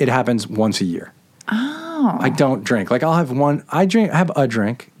night, it happens once a year. Oh. I don't drink. I'll have one. I have a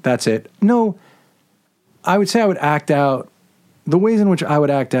drink. That's it. No, I would say I would act out. The ways in which I would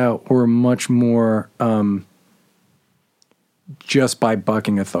act out were much more just by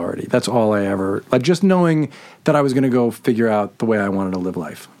bucking authority. That's all I ever, just knowing that I was going to go figure out the way I wanted to live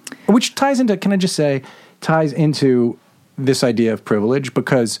life. Which ties into this idea of privilege,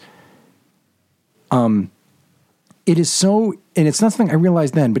 because it is so, and it's not something I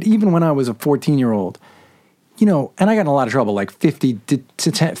realized then, but even when I was a 14-year-old, and I got in a lot of trouble, 50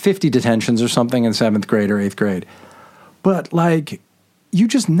 detentions or something in 7th grade or 8th grade. But you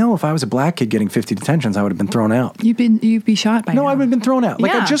just know if I was a black kid getting 50 detentions, I would have been thrown out. You'd be shot by now. No, I would have been thrown out.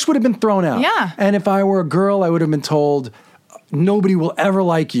 I just would have been thrown out. Yeah. And if I were a girl, I would have been told, nobody will ever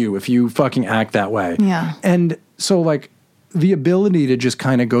like you if you fucking act that way. Yeah. And so the ability to just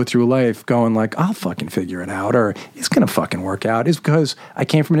kind of go through life going I'll fucking figure it out, or it's going to fucking work out, is because I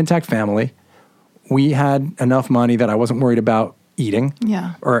came from an intact family. We had enough money that I wasn't worried about eating.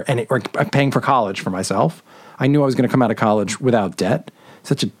 Yeah. Or paying for college for myself. I knew I was going to come out of college without debt.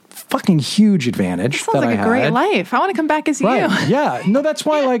 Such a fucking huge advantage. Sounds like a great life. I want to come back as you. Yeah. No, that's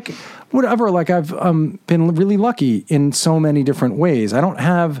why whatever. I've been really lucky in so many different ways. I don't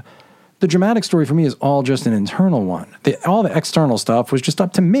have, the dramatic story for me is all just an internal one. All the external stuff was just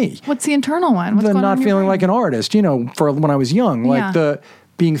up to me. What's the internal one? What's the going not on in your feeling brain? like an artist, for when I was young, the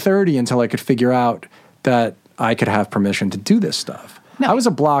being 30 until I could figure out that I could have permission to do this stuff. No. I was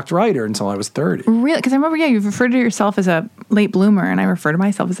a blocked writer until I was 30. Really? Because I remember, you've referred to yourself as a late bloomer, and I refer to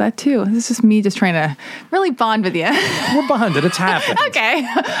myself as that too. This is just me just trying to really bond with you. We're bonded. It's happened. Okay.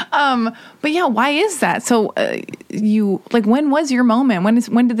 But yeah, why is that? So when was your moment?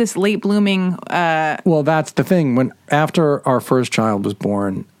 When did this late blooming? Well, that's the thing. After our first child was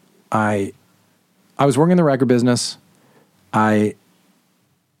born, I was working in the record business. I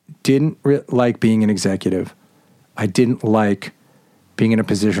didn't like being an executive. I didn't like being in a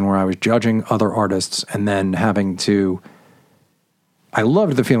position where I was judging other artists and then having to, I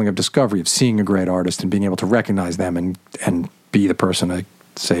loved the feeling of discovery, of seeing a great artist and being able to recognize them and be the person to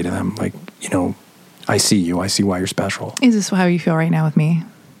say to them, I see you, I see why you're special. Is this how you feel right now with me?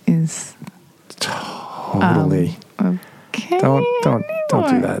 Totally. Okay. Don't do that. Okay. That's not,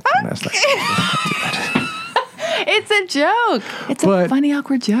 don't do that. It's a joke. It's a funny,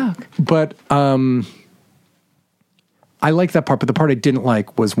 awkward joke. But, I like that part, but the part I didn't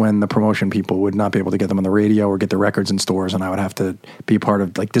like was when the promotion people would not be able to get them on the radio or get the records in stores, and I would have to be part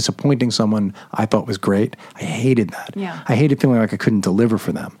of disappointing someone I thought was great. I hated that. Yeah. I hated feeling like I couldn't deliver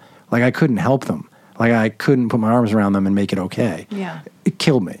for them, like I couldn't help them, like I couldn't put my arms around them and make it okay. Yeah. It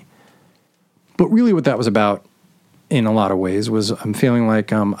killed me. But really what that was about in a lot of ways was I'm feeling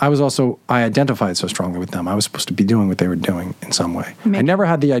like I identified so strongly with them. I was supposed to be doing what they were doing in some way. I never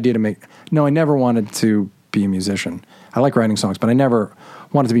had the idea I never wanted to be a musician. I like writing songs, but I never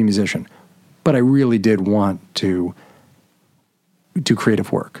wanted to be a musician. But I really did want to do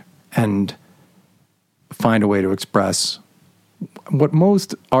creative work and find a way to express what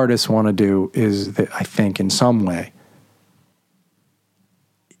most artists want to do is that I think in some way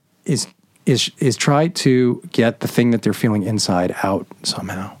is try to get the thing that they're feeling inside out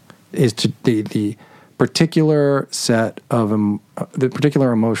somehow. Is to the particular set of the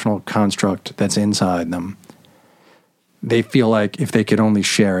particular emotional construct that's inside them. They feel like if they could only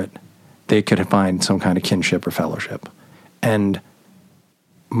share it, they could find some kind of kinship or fellowship. And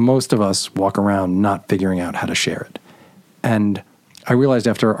most of us walk around not figuring out how to share it. And I realized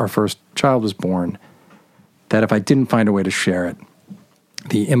after our first child was born that if I didn't find a way to share it,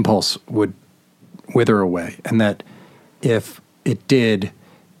 the impulse would wither away. And that if it did,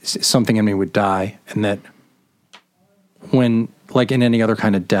 something in me would die. And that when, like in any other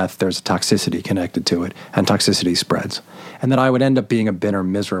kind of death, there's a toxicity connected to it, and toxicity spreads. And that I would end up being a bitter,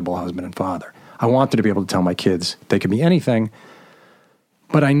 miserable husband and father. I wanted to be able to tell my kids they could be anything,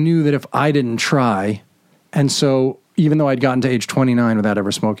 but I knew that if I didn't try, and so even though I'd gotten to age 29 without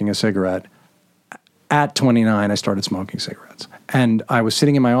ever smoking a cigarette, at 29 I started smoking cigarettes. And I was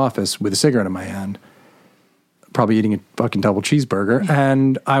sitting in my office with a cigarette in my hand, probably eating a fucking double cheeseburger,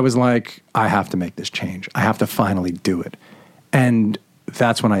 and I was like, I have to make this change. I have to finally do it. And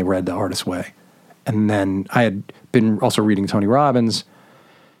that's when I read The Artist's Way. And then I had been also reading Tony Robbins.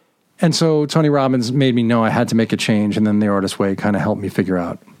 And so Tony Robbins made me know I had to make a change, and then The Artist's Way kind of helped me figure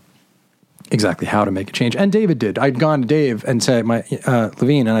out exactly how to make a change. And David did. I'd gone to Dave and said,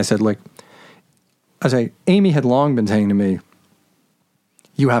 Levine, and I said, Amy had long been saying to me,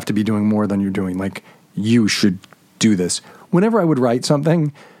 you have to be doing more than you're doing. Like, you should do this. Whenever I would write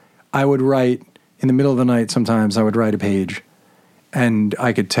something, I would write in the middle of the night. Sometimes I would write a page, and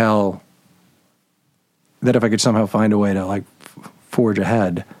I could tell that if I could somehow find a way to like forge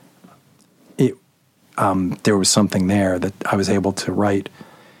ahead, there was something there that I was able to write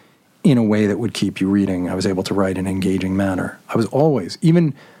in a way that would keep you reading. I was able to write in an engaging manner. I was always,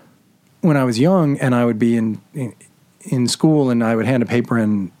 even when I was young and I would be in school and I would hand a paper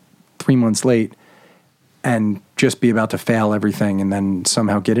in 3 months late and just be about to fail everything and then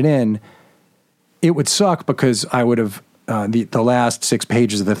somehow get it in, it would suck because I would have, the last 6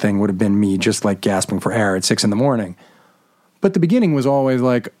 pages of the thing would have been me just like gasping for air at 6 a.m. But the beginning was always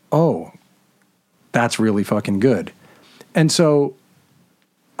like, oh, that's really fucking good. And so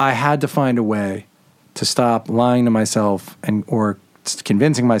I had to find a way to stop lying to myself or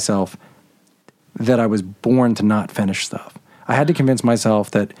convincing myself that I was born to not finish stuff. I had to convince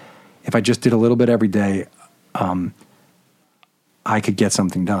myself that if I just did a little bit every day, I could get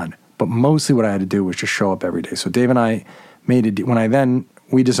something done. But mostly what I had to do was just show up every day. So Dave and I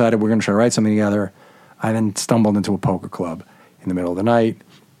we decided we're going to try to write something together, I then stumbled into a poker club in the middle of the night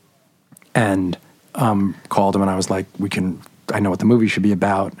and called him, and I was like, I know what the movie should be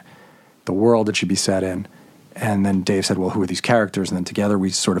about, the world it should be set in. And then Dave said, well, who are these characters? And then together we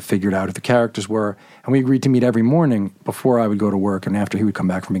sort of figured out who the characters were. And we agreed to meet every morning before I would go to work and after he would come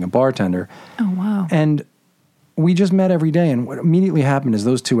back from being a bartender. Oh, wow. And we just met every day. And what immediately happened is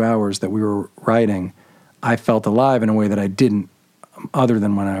those 2 hours that we were writing, I felt alive in a way that I didn't other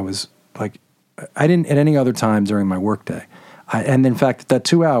than when I was like, I didn't at any other time during my workday. And in fact, that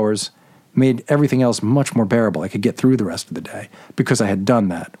 2 hours made everything else much more bearable. I could get through the rest of the day because I had done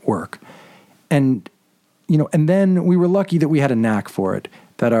that work. And and then we were lucky that we had a knack for it,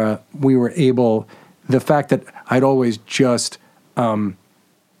 that we were able, the fact that I'd always just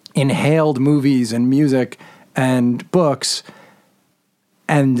inhaled movies and music and books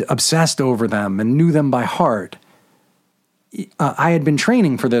and obsessed over them and knew them by heart. I had been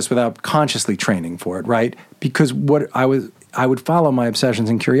training for this without consciously training for it, right? Because I would follow my obsessions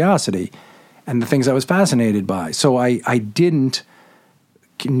and curiosity and the things I was fascinated by. So we didn't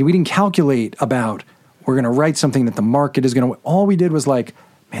calculate about, we're going to write something that the market is going to... All we did was like,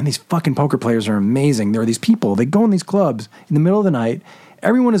 man, these fucking poker players are amazing. There are these people. They go in these clubs in the middle of the night.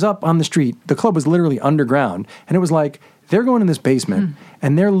 Everyone is up on the street. The club was literally underground. And it was like, they're going in this basement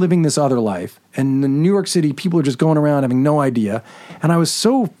and they're living this other life. And in New York City, people are just going around having no idea. And I was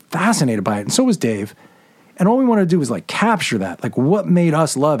so fascinated by it. And so was Dave. And all we wanted to do was like capture that. Like what made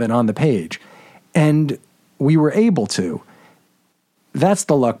us love it on the page. And we were able to. That's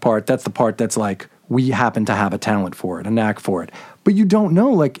the luck part. That's the part that's like, we happen to have a talent for it, a knack for it. But you don't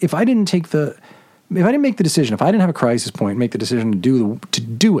know, like, if I didn't make the decision, if I didn't have a crisis point, make the decision to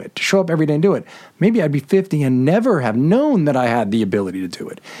do it, to show up every day and do it, maybe I'd be 50 and never have known that I had the ability to do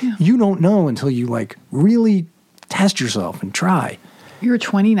it. Yeah. You don't know until you, like, really test yourself and try. You were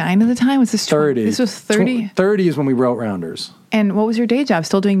 29 at the time? Was this 30? This was 30? 30 is when we wrote Rounders. And what was your day job?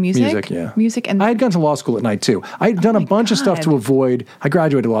 Still doing music? Music, yeah. Music, and I had gone to law school at night, too. I had done a bunch of stuff to avoid... I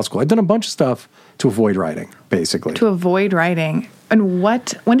graduated law school. I'd done a bunch of stuff to avoid writing, basically. To avoid writing. And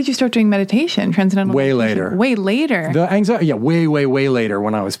when did you start doing meditation, transcendental meditation? Later. Way later. The anxiety, yeah, way, way, way later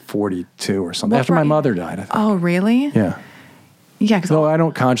when I was 42 or something. After my mother died, I think. Oh, really? Yeah. Yeah. Though I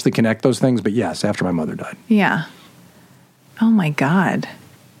don't consciously connect those things, but yes, after my mother died. Yeah. Oh, my God.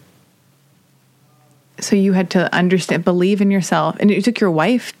 So you had to understand, believe in yourself. And it took your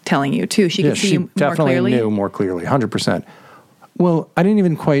wife telling you, too. She could see you more clearly? She definitely knew more clearly, 100%. Well, I didn't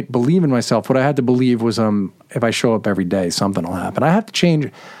even quite believe in myself. What I had to believe was if I show up every day, something will happen. I have to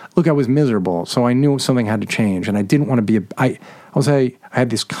change. Look, I was miserable, so I knew something had to change, and I didn't want to be I'll say I had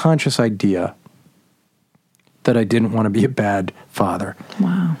this conscious idea that I didn't want to be a bad father.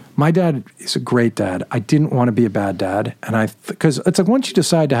 Wow. My dad is a great dad. I didn't want to be a bad dad, and because it's like once you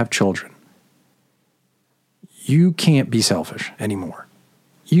decide to have children, you can't be selfish anymore.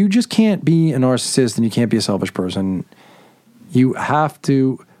 You just can't be a narcissist, and you can't be a selfish person. You have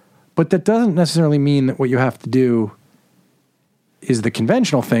to, but that doesn't necessarily mean that what you have to do is the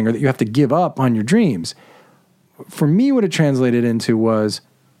conventional thing or that you have to give up on your dreams. For me, what it translated into was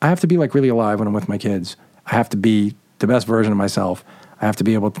I have to be like really alive when I'm with my kids. I have to be the best version of myself. I have to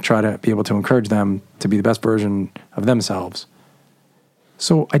be able to try to be able to encourage them to be the best version of themselves.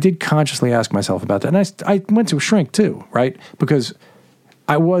 So I did consciously ask myself about that. And I went to a shrink too, right? Because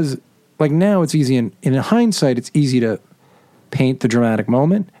I was like, now it's easy. In hindsight, it's easy to paint the dramatic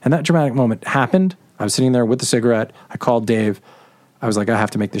moment. And that dramatic moment happened. I was sitting there with the cigarette. I called Dave. I was like, I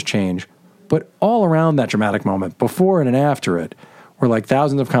have to make this change. But all around that dramatic moment, before and after it, were like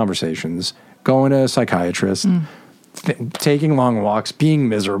thousands of conversations, going to a psychiatrist, taking long walks, being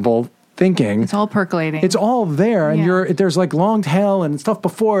miserable, thinking. It's all percolating. It's all there. And there's like long tail and stuff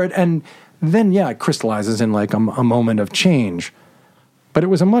before it. And then, it crystallizes in like a moment of change. But it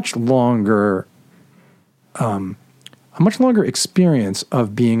was a much longer experience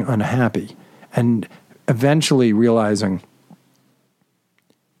of being unhappy and eventually realizing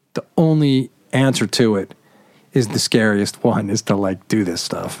the only answer to it is the scariest one, is to like do this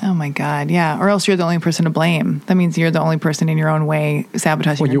stuff. Oh my God, yeah. Or else you're the only person to blame. That means you're the only person in your own way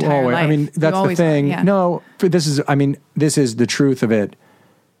sabotaging your entire life. I mean, that's the thing. Yeah. No, this is the truth of it.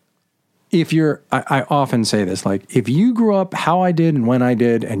 I often say this, like, if you grew up how I did and when I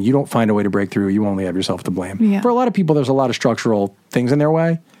did, and you don't find a way to break through, you only have yourself to blame. Yeah. For a lot of people, there's a lot of structural things in their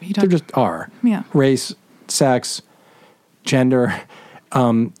way. There just are. Yeah. Race, sex, gender,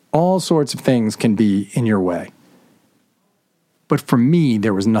 all sorts of things can be in your way. But for me,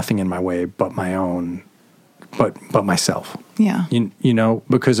 there was nothing in my way but my own, but myself. Yeah. You know,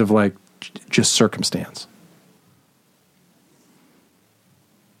 because of like just circumstance.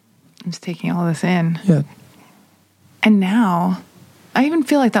 I'm just taking all this in. Yeah. And now, I even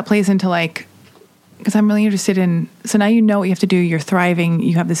feel like that plays into like, because I'm really interested in, so now you know what you have to do, you're thriving,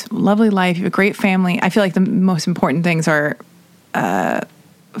 you have this lovely life, you have a great family. I feel like the most important things are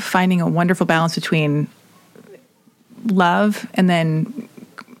finding a wonderful balance between love and then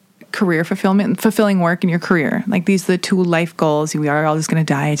career fulfillment, fulfilling work in your career. Like these are the two life goals. We are all just going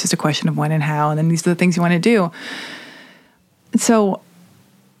to die. It's just a question of when and how. And then these are the things you want to do. So,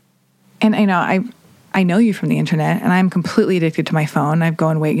 and I know you from the internet, and I'm completely addicted to my phone. I go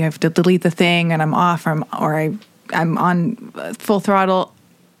and wait. You have to delete the thing, and I'm off, I'm on full throttle.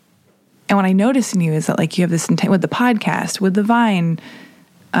 And what I notice in you is that like you have this intent with the podcast, with the Vine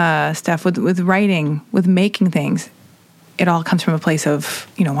stuff, with writing, with making things. It all comes from a place of,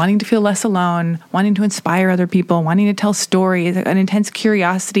 wanting to feel less alone, wanting to inspire other people, wanting to tell stories, an intense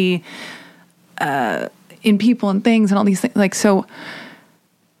curiosity in people and things and all these things. Like, so,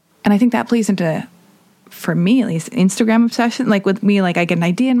 and I think that plays into, for me at least, Instagram obsession. Like with me, like I get an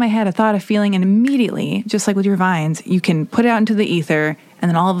idea in my head, a thought, a feeling, and immediately, just like with your Vines, you can put it out into the ether, and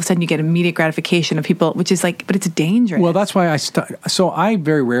then all of a sudden you get immediate gratification of people, which is like, but it's dangerous. Well, that's why so I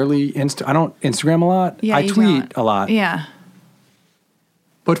very rarely, I don't Instagram a lot. Yeah, I tweet a lot. Yeah.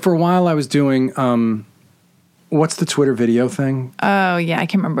 But for a while I was doing, what's the Twitter video thing? Oh, yeah, I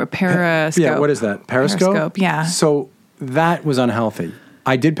can't remember. Periscope. Yeah, what is that? Periscope? Yeah. So that was unhealthy.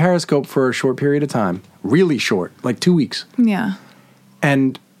 I did Periscope for a short period of time, really short, like 2 weeks. Yeah.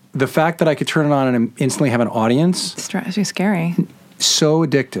 And the fact that I could turn it on and instantly have an audience. It's scary. So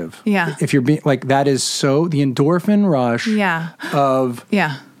addictive. Yeah. If you're being like, that is so, the endorphin rush of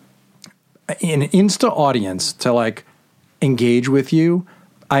an Insta audience to like engage with you.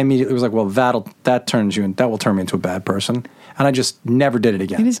 I immediately was like, well, that will turn me into a bad person. And I just never did it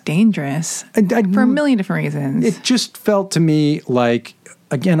again. It is dangerous for a million different reasons. It just felt to me like,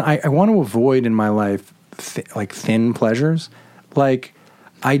 again, I want to avoid in my life like thin pleasures. Like,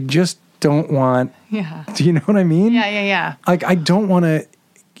 I just don't want. Yeah. Do you know what I mean? Yeah. Like, I don't want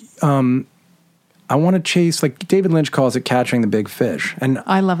to. I want to chase, like David Lynch calls it, catching the big fish. And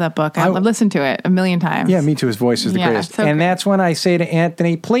I love that book. I've listened to it a million times. Yeah, me too. His voice is the greatest. So and that's when I say to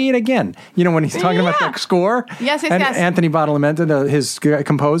Anthony, play it again. You know, when he's talking about the score. Yes. Anthony Badalamenti, his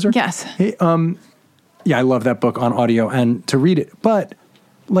composer. Yes. I love that book on audio and to read it. But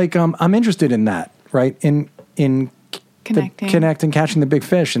like, I'm interested in that, right? In connecting, catching the big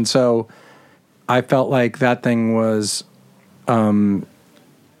fish. And so I felt like that thing was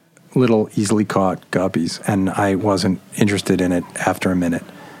little easily caught guppies, and I wasn't interested in it after a minute.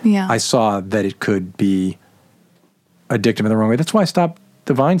 Yeah. I saw that it could be addictive in the wrong way. That's why I stopped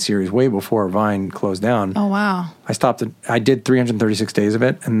the Vine series way before Vine closed down. Oh, wow. I stopped it. I did 336 days of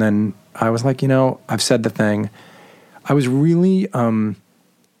it, and then I was like, I've said the thing. I was really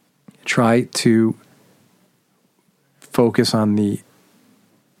try to focus on the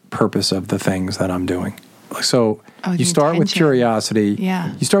purpose of the things that I'm doing. So you start with curiosity.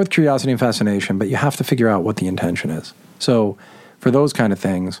 Yeah. You start with curiosity and fascination, but you have to figure out what the intention is. So for those kind of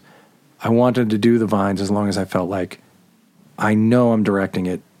things, I wanted to do the Vines as long as I felt like I know I'm directing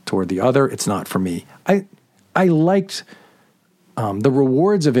it toward the other. It's not for me. I liked the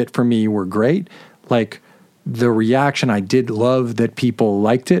rewards of it for me were great. Like the reaction, I did love that people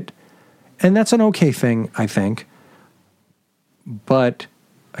liked it. And that's an okay thing, I think. But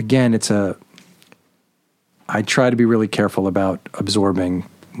again, I try to be really careful about absorbing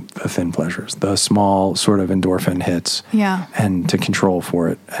the thin pleasures, the small sort of endorphin hits, and to control for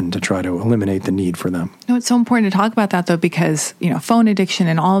it and to try to eliminate the need for them. It's so important to talk about that, though, because, phone addiction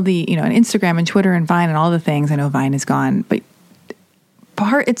and all the, and Instagram and Twitter and Vine and all the things. I know Vine is gone, but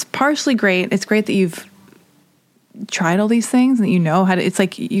it's partially great. It's great that you've tried all these things and that you know how to, it's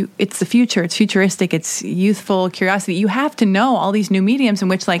like it's the future, it's futuristic, it's youthful curiosity. You have to know all these new mediums in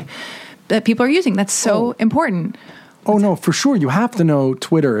which that people are using. That's so important. Oh, no, for sure. You have to know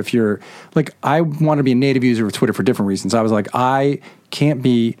Twitter if you're, I want to be a native user of Twitter for different reasons. I was like, I can't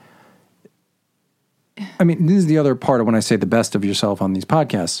be, this is the other part of when I say the best of yourself on these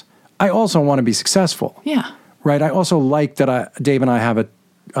podcasts. I also want to be successful. Yeah. Right? I also like that Dave and I have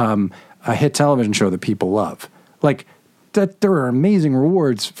a hit television show that people love. That there are amazing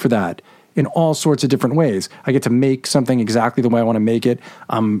rewards for that in all sorts of different ways. I get to make something exactly the way I want to make it.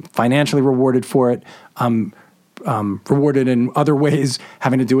 I'm financially rewarded for it. I'm rewarded in other ways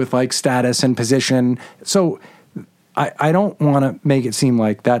having to do with status and position. So I don't want to make it seem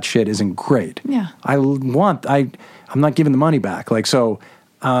like that shit isn't great. Yeah. I'm not giving the money back.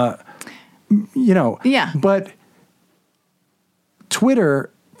 Yeah. But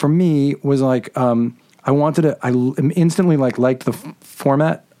Twitter for me was I instantly liked the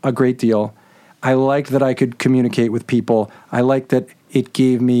format a great deal. I liked that I could communicate with people. I liked that it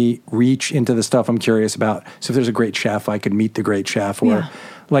gave me reach into the stuff I'm curious about. So if there's a great chef, I could meet the great chef, or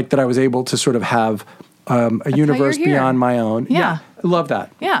that I was able to sort of have a universe beyond my own. Yeah. I love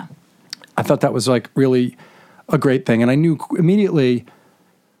that. Yeah. I thought that was really a great thing. And I knew immediately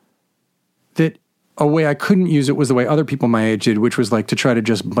that a way I couldn't use it was the way other people my age did, which was to try to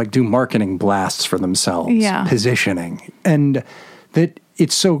just do marketing blasts for themselves, positioning. And that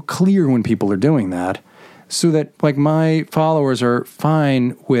it's so clear when people are doing that, so that my followers are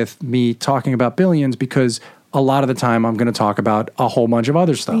fine with me talking about Billions, because a lot of the time I'm going to talk about a whole bunch of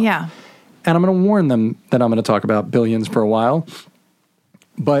other stuff. Yeah. And I'm going to warn them that I'm going to talk about Billions for a while,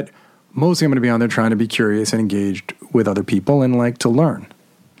 but mostly I'm going to be on there trying to be curious and engaged with other people and to learn.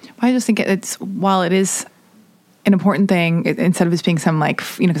 I just think while it is an important thing, instead of it being some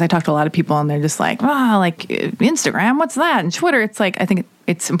because I talk to a lot of people and they're just Instagram, what's that? And Twitter, it's I think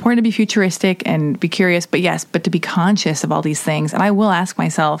it's important to be futuristic and be curious, but to be conscious of all these things. And I will ask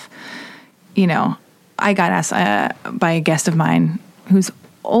myself, I got asked by a guest of mine who's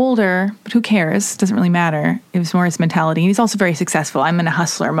older, but who cares? Doesn't really matter. It was more his mentality. And he's also very successful. I'm in a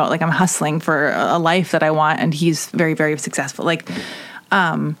hustler mode. I'm hustling for a life that I want. And he's very, very successful.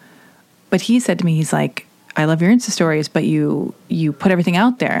 But he said to me, he's like, I love your Insta stories, but you put everything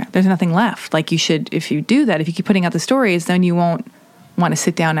out there. There's nothing left. You should, if you do that, if you keep putting out the stories, then you won't want to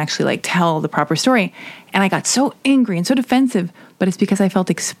sit down and actually tell the proper story. And I got so angry and so defensive, but it's because I felt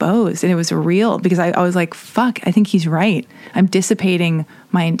exposed and it was real, because I was like, fuck, I think he's right. I'm dissipating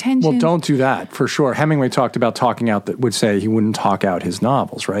my intention. Well, don't do that, for sure. Hemingway talked about talking out, that would say he wouldn't talk out his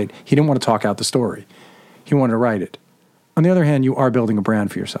novels, right? He didn't want to talk out the story. He wanted to write it. On the other hand, you are building a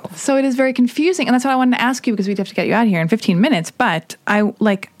brand for yourself. So it is very confusing. And that's what I wanted to ask you, because we'd have to get you out of here in 15 minutes. But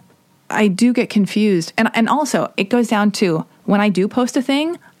I do get confused. And also, it goes down to when I do post a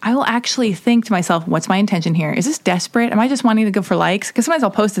thing, I will actually think to myself, what's my intention here? Is this desperate? Am I just wanting to go for likes? Because sometimes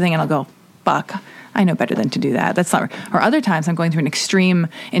I'll post a thing and I'll go, fuck, I know better than to do that. That's not. Or other times I'm going through an extreme,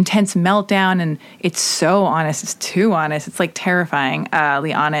 intense meltdown and it's so honest. It's too honest. It's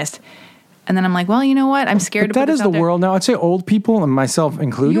terrifyingly honest. And then I'm like, well, you know what? I'm scared to put this out there. That is the world now. I'd say old people, and myself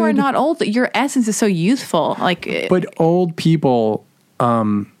included. You are not old. Your essence is so youthful. But old people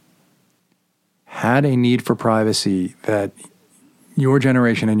had a need for privacy that your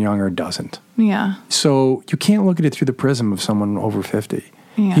generation and younger doesn't. Yeah. So you can't look at it through the prism of someone over 50.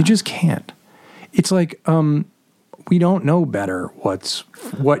 Yeah. You just can't. It's we don't know better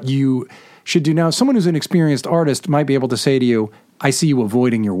what you should do. Now, someone who's an experienced artist might be able to say to you, I see you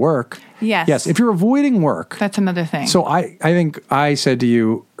avoiding your work. Yes. Yes. If you're avoiding work. That's another thing. So I think I said to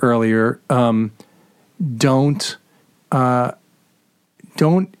you earlier, don't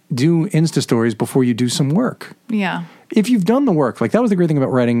do Insta stories before you do some work. Yeah. If you've done the work, like that was the great thing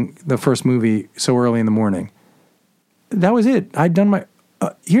about writing the first movie so early in the morning. That was it. I'd done my,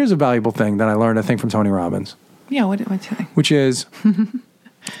 here's a valuable thing that I learned, I think, from Tony Robbins. Yeah. What's your thing? Which is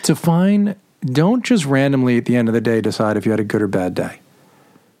don't just randomly at the end of the day decide if you had a good or bad day.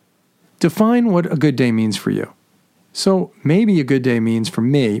 Define what a good day means for you. So maybe a good day means for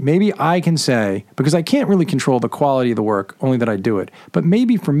me, maybe I can say, because I can't really control the quality of the work, only that I do it. But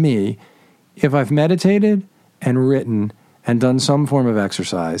maybe for me, if I've meditated and written and done some form of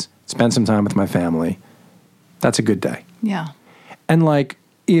exercise, spent some time with my family, that's a good day. Yeah. And like,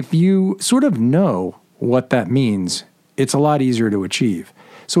 if you sort of know what that means, it's a lot easier to achieve.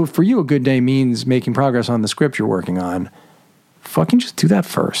 So if for you a good day means making progress on the script you're working on, fucking just do that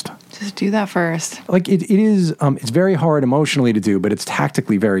first. Just do that first. Like it is, it's very hard emotionally to do, but it's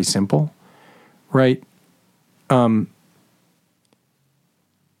tactically very simple, right?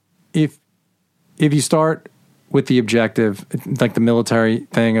 If you start with the objective, like the military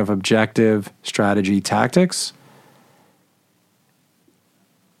thing of objective, strategy, tactics,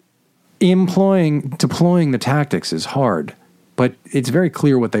 deploying the tactics is hard, but it's very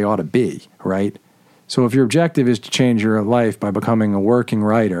clear what they ought to be, right? So if your objective is to change your life by becoming a working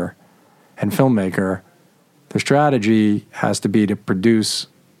writer and filmmaker, the strategy has to be to produce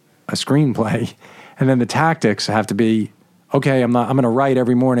a screenplay, and then the tactics have to be, okay, I'm going to write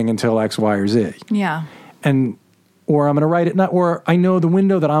every morning until X, Y, or Z. Yeah. Or I'm going to write it, or I know the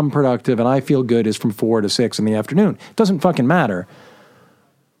window that I'm productive and I feel good is from 4 to 6 in the afternoon. It doesn't fucking matter.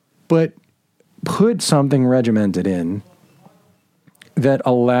 But put something regimented in that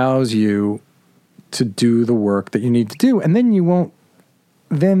allows you to do the work that you need to do. And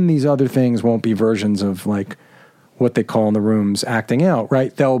then these other things won't be versions of like what they call in the rooms acting out,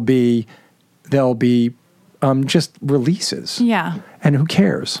 right? They'll be just releases. Yeah. And who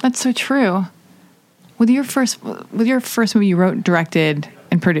cares? That's so true. With your first movie you wrote, directed,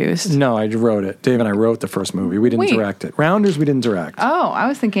 and produced. No, I wrote it. Dave and I wrote the first movie. We didn't direct it. Rounders, we didn't direct. Oh, I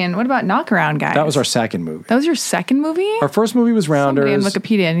was thinking, what about Knockaround Guys? That was our second movie. That was your second movie? Our first movie was Rounders. Somebody on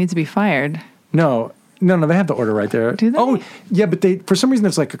Wikipedia needs to be fired. No, they have the order right there. Do they? Oh, yeah, but for some reason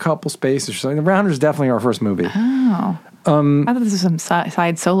there's like a couple spaces or something. The Rounders is definitely our first movie. Oh. I thought this was some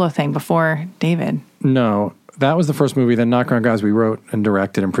side solo thing before David. No, that was the first movie. Then Knockaround Guys we wrote and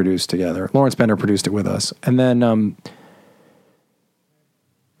directed and produced together. Lawrence Bender produced it with us. And then,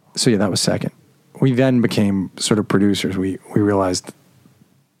 so yeah, that was second. We then became sort of producers. We realized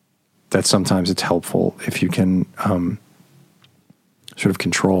that sometimes it's helpful if you can sort of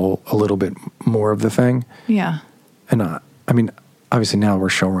control a little bit more of the thing. Yeah. And I mean, obviously now we're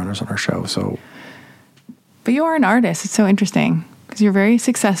showrunners on our show, so. But you are an artist. It's so interesting because you're very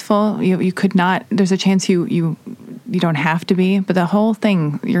successful. You could not. There's a chance you don't have to be. But the whole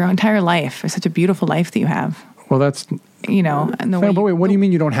thing, your entire life, is such a beautiful life that you have. Well, that's. And the way. But wait, what do you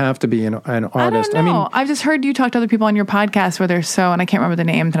mean you don't have to be an artist? I don't know. I mean, I've just heard you talk to other people on your podcast where they're so, and I can't remember the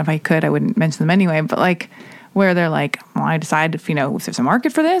names, and if I could, I wouldn't mention them anyway. But like, where they're like, well, I decide if there's a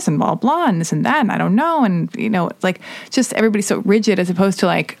market for this and blah, blah, and this and that, and I don't know. And, it's like just everybody's so rigid as opposed to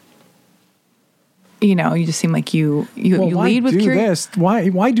like, you just seem like you lead with curiosity.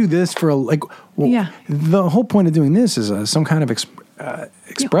 Why do this for the whole point of doing this is some kind of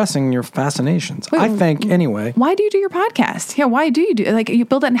expressing your fascinations. I think anyway. Why do you do your podcast? Yeah, why do you do you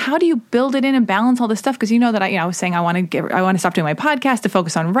build it, and how do you build it in and balance all this stuff? Because that I was saying I want to stop doing my podcast to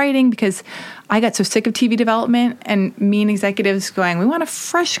focus on writing because I got so sick of TV development and me and executives going, we want a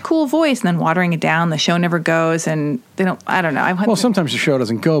fresh, cool voice, and then watering it down. The show never goes, and they don't. I don't know. Well, sometimes the show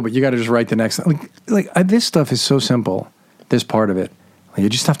doesn't go, but you got to just write the next. This stuff is so simple. This part of it. You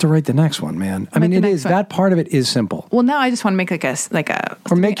just have to write the next one, man. I mean, it is. That part of it is simple. Well, now I just want to make a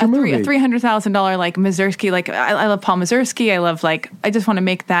 $300,000 like Mazursky. Like I love Paul Mazursky. I love I just want to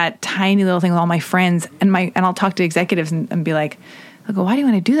make that tiny little thing with all my friends and I'll talk to executives and be like, why do you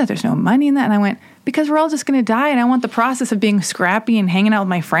want to do that? There's no money in that. And I went, because we're all just going to die, and I want the process of being scrappy and hanging out with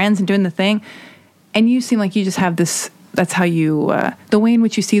my friends and doing the thing. And you seem like you just have this. That's how you the way in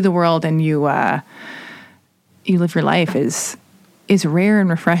which you see the world and you live your life is rare and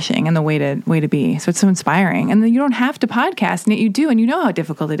refreshing, and the way to be. So it's so inspiring. And then you don't have to podcast, and yet you do, and you know how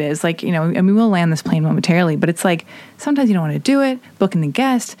difficult it is. We'll land this plane momentarily, but it's like sometimes you don't want to do it. Booking the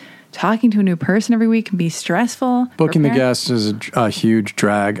guest, talking to a new person every week can be stressful. Booking the guest is a huge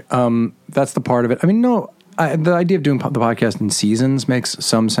drag. That's the part of it. I mean, no, the idea of doing the podcast in seasons makes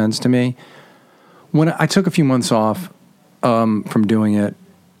some sense to me. When I took a few months off from doing it,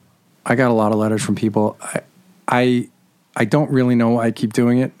 I got a lot of letters from people. I don't really know why I keep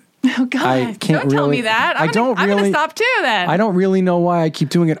doing it. Oh, God. I can't don't tell me that. I'm going to stop too then. I don't really know why I keep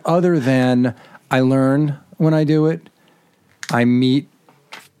doing it other than I learn when I do it. I meet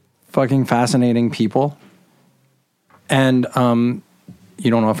fucking fascinating people. And you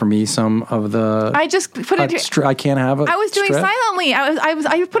don't offer me some of the... I just put it... I can't have it. I was doing silently.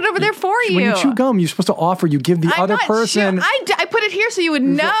 I put it over there for you. When you chew gum, you're supposed to offer. You give the other person... I put it here so you would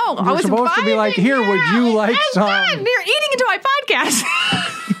know. I was supposed to be like, here, would you like some... You're eating into my podcast.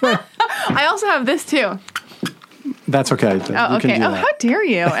 I also have this too. That's okay. Oh, okay. Oh, how dare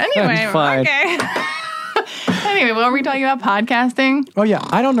you? Anyway, fine. Okay. Anyway, what were we talking about? Podcasting? Oh, yeah.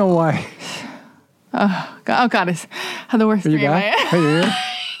 I don't know why. Oh, God. It's the worst Are you back? Are you here?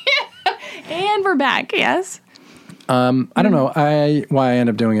 And we're back, yes. I don't know why I end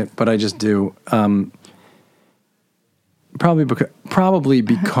up doing it, but I just do. Probably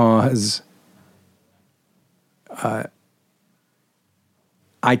because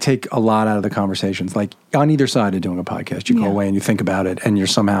I take a lot out of the conversations. Like on either side of doing a podcast, you go away and you think about it, and you're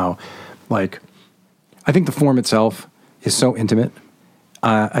somehow like, I think the form itself is so intimate.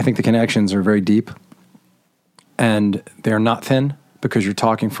 I think the connections are very deep, and they're not thin because you're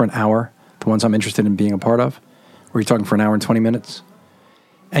talking for an hour. The ones I'm interested in being a part of, where you're talking for an hour and 20 minutes,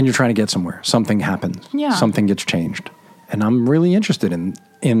 and you're trying to get somewhere. Something happens. Yeah. Something gets changed, and I'm really interested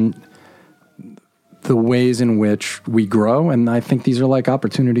in the ways in which we grow, and I think these are like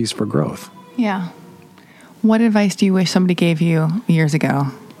opportunities for growth. Yeah. What advice do you wish somebody gave you years ago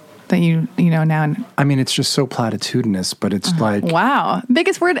that you know now? I mean, it's just so platitudinous, but it's like... Wow.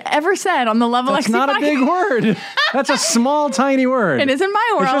 Biggest word ever said on the Level That's Lexi not podcast. a big word. That's a small, tiny word. It is in my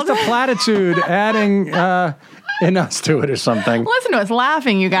world. It's just a platitude adding an us to it or something. Listen to us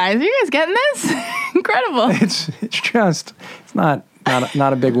laughing, you guys. Are you guys getting this? Incredible. It's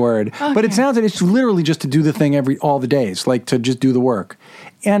not a big word. Okay. But it sounds like it's literally just to do the thing all the days, like to just do the work.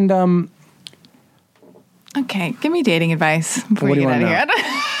 And okay, give me dating advice before you get out of here.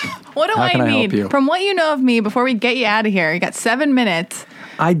 What do I need from what you know of me before we get you out of here? You got 7 minutes.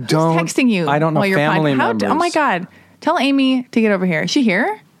 I don't. Who's texting you? I don't know family members. Oh my God! Tell Amy to get over here. Is she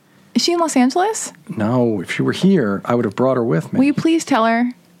here? Is she in Los Angeles? No. If she were here, I would have brought her with me. Will you please tell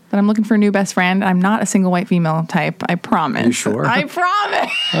her that I'm looking for a new best friend? I'm not a single white female type. I promise. You sure? I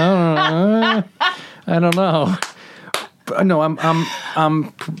promise. I don't know. No,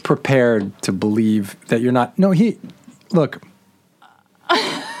 I'm prepared to believe that you're not. No, look.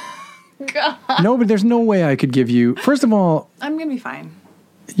 God. No, but there's no way I could give you. First of all, I'm gonna be fine.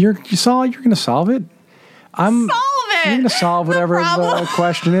 You're going to solve it. Solve it. You're going to solve whatever the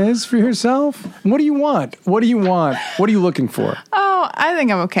question is for yourself. What do you want? What are you looking for? Oh, I think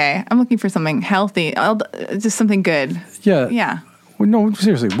I'm okay. I'm looking for something healthy. Just something good. Yeah. Yeah. Well, no,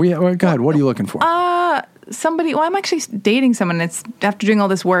 seriously. God, what are you looking for? Somebody. Well, I'm actually dating someone. It's after doing all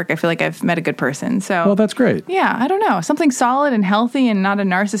this work, I feel like I've met a good person. So. Well, that's great. Yeah, I don't know. Something solid and healthy, and not a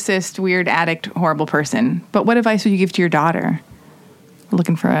narcissist, weird addict, horrible person. But what advice would you give to your daughter?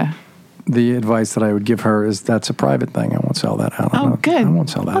 Looking for The advice that I would give her is that's a private thing. I won't sell that out. Oh, good. I won't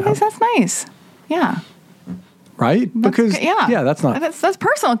sell that out. That's nice. Yeah. Right? Because that's not. That's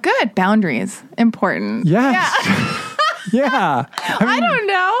personal. Good. Boundaries. Important. Yes. Yeah. I don't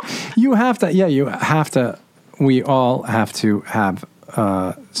know. You have to. Yeah, you have to. We all have to have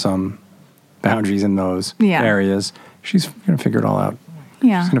some boundaries in those areas. She's going to figure it all out.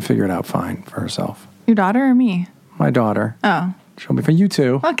 Yeah. She's going to figure it out fine for herself. Your daughter or me? My daughter. Oh. She'll be for you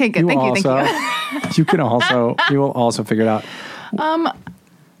too. Okay, good. Thank you. You will also figure it out.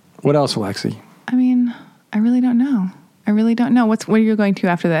 What else, Alexi? I mean, I really don't know. What are you going to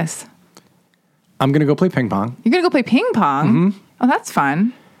after this? I'm going to go play ping pong. You're going to go play ping pong? Mm-hmm. Oh, that's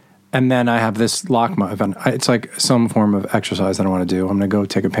fun. And then I have this LACMA event. It's like some form of exercise that I want to do. I'm going to go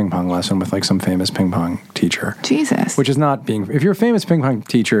take a ping pong lesson with like some famous ping pong teacher. Jesus. Which is not being... If you're a famous ping pong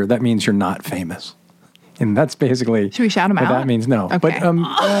teacher, that means you're not famous. And that's basically... Should we shout him out? That means no. Okay. But I'm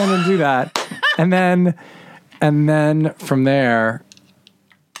going to do that. And then from there,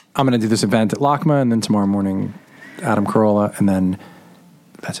 I'm going to do this event at LACMA, and then tomorrow morning, Adam Carolla, and then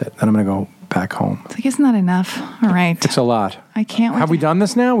that's it. Then I'm going to go back home. It's like, isn't that enough? All right. It's a lot. I can't wait. Have we done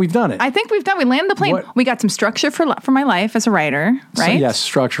this now? We've done it. I think we've done. We landed the plane. What? We got some structure for my life as a writer, right? Yes,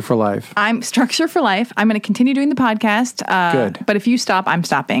 structure for life. I'm structure for life. I'm going to continue doing the podcast. Good. But if you stop, I'm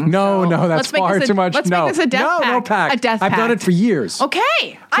stopping. No, that's far too much. Let's make this a death pact. No pact. A death pact. I've done it for years.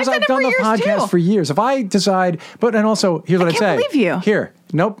 Okay. I've done it for years too. I've done the podcast for years. If I decide, and also, here's what I'd say. I can't believe you. Here.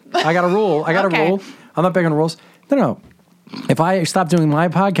 Nope. I got a rule. Okay. I'm not big on rules. No. If I stop doing my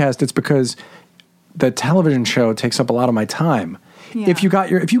podcast, it's because the television show takes up a lot of my time. Yeah. If you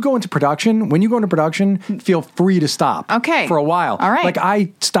go into production, when you go into production, feel free to stop. Okay. For a while. All right. Like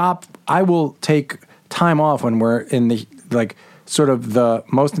I will take time off when we're in the like sort of the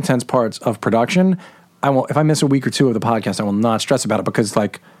most intense parts of production. If I miss a week or two of the podcast, I will not stress about it because I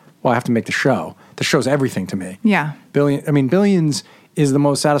have to make the show. The show's everything to me. Yeah. Billions is the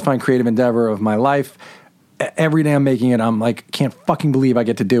most satisfying creative endeavor of my life. Every day I'm making it, I'm like, can't fucking believe I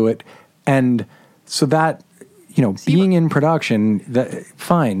get to do it. And so that, being in production,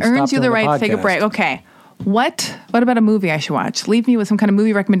 fine. Earns you the right to take a break. Okay. What about a movie I should watch? Leave me with some kind of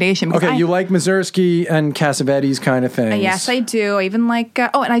movie recommendation. Okay, you like Mazursky and Cassavetes kind of things. Yes, I do. I even like,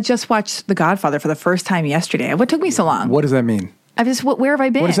 and I just watched The Godfather for the first time yesterday. What took me so long? What does that mean? Where have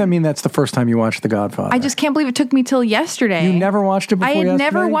I been? What does that mean that's the first time you watched The Godfather? I just can't believe it took me till yesterday. You never watched it before yesterday? I had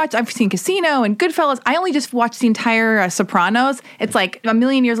never watched, I've seen Casino and Goodfellas. I only just watched the entire Sopranos. It's like a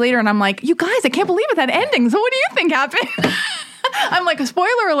million years later and I'm like, you guys, I can't believe it, that ending. So what do you think happened? I'm like, a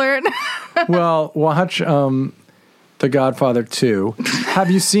spoiler alert. Well, watch The Godfather 2.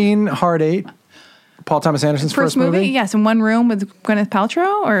 Have you seen Hard 8? Paul Thomas Anderson's first movie? Yes, in one room with Gwyneth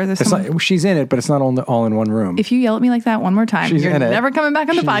Paltrow? Or is there she's in it, but it's not all in one room. If you yell at me like that one more time, you're never coming back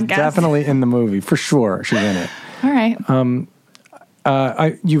on the podcast. She's definitely in the movie, for sure. She's in it. All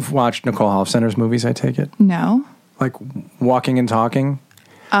right. You've watched Nicole Holofcener's movies, I take it? No. Like Walking and Talking?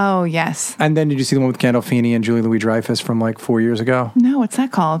 Oh, yes. And then did you see the one with Gandolfini and Julie Louis-Dreyfus from like 4 years ago? No, what's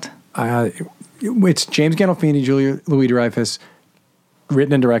that called? It's James Gandolfini, Julie Louis-Dreyfus,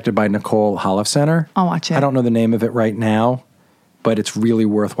 written and directed by Nicole Holofcener. I'll watch it. I don't know the name of it right now, but it's really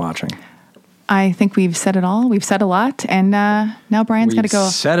worth watching. I think we've said it all. We've said a lot. And now Brian's got to go.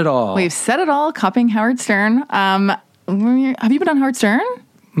 We've said it all. We've said it all. Cupping Howard Stern. Have you been on Howard Stern?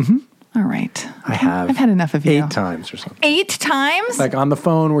 Mm-hmm. All right. I have. I've had enough of you. 8 times or something. 8 times? Like on the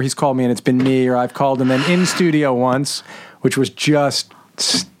phone where he's called me and it's been me, or I've called him then in studio once, which was just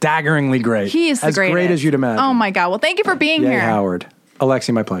staggeringly great. He is the greatest. As great as you'd imagine. Oh my God. Well, thank you for being here. Howard.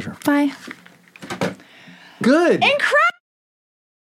 Alexi, my pleasure. Bye. Good. Incredible.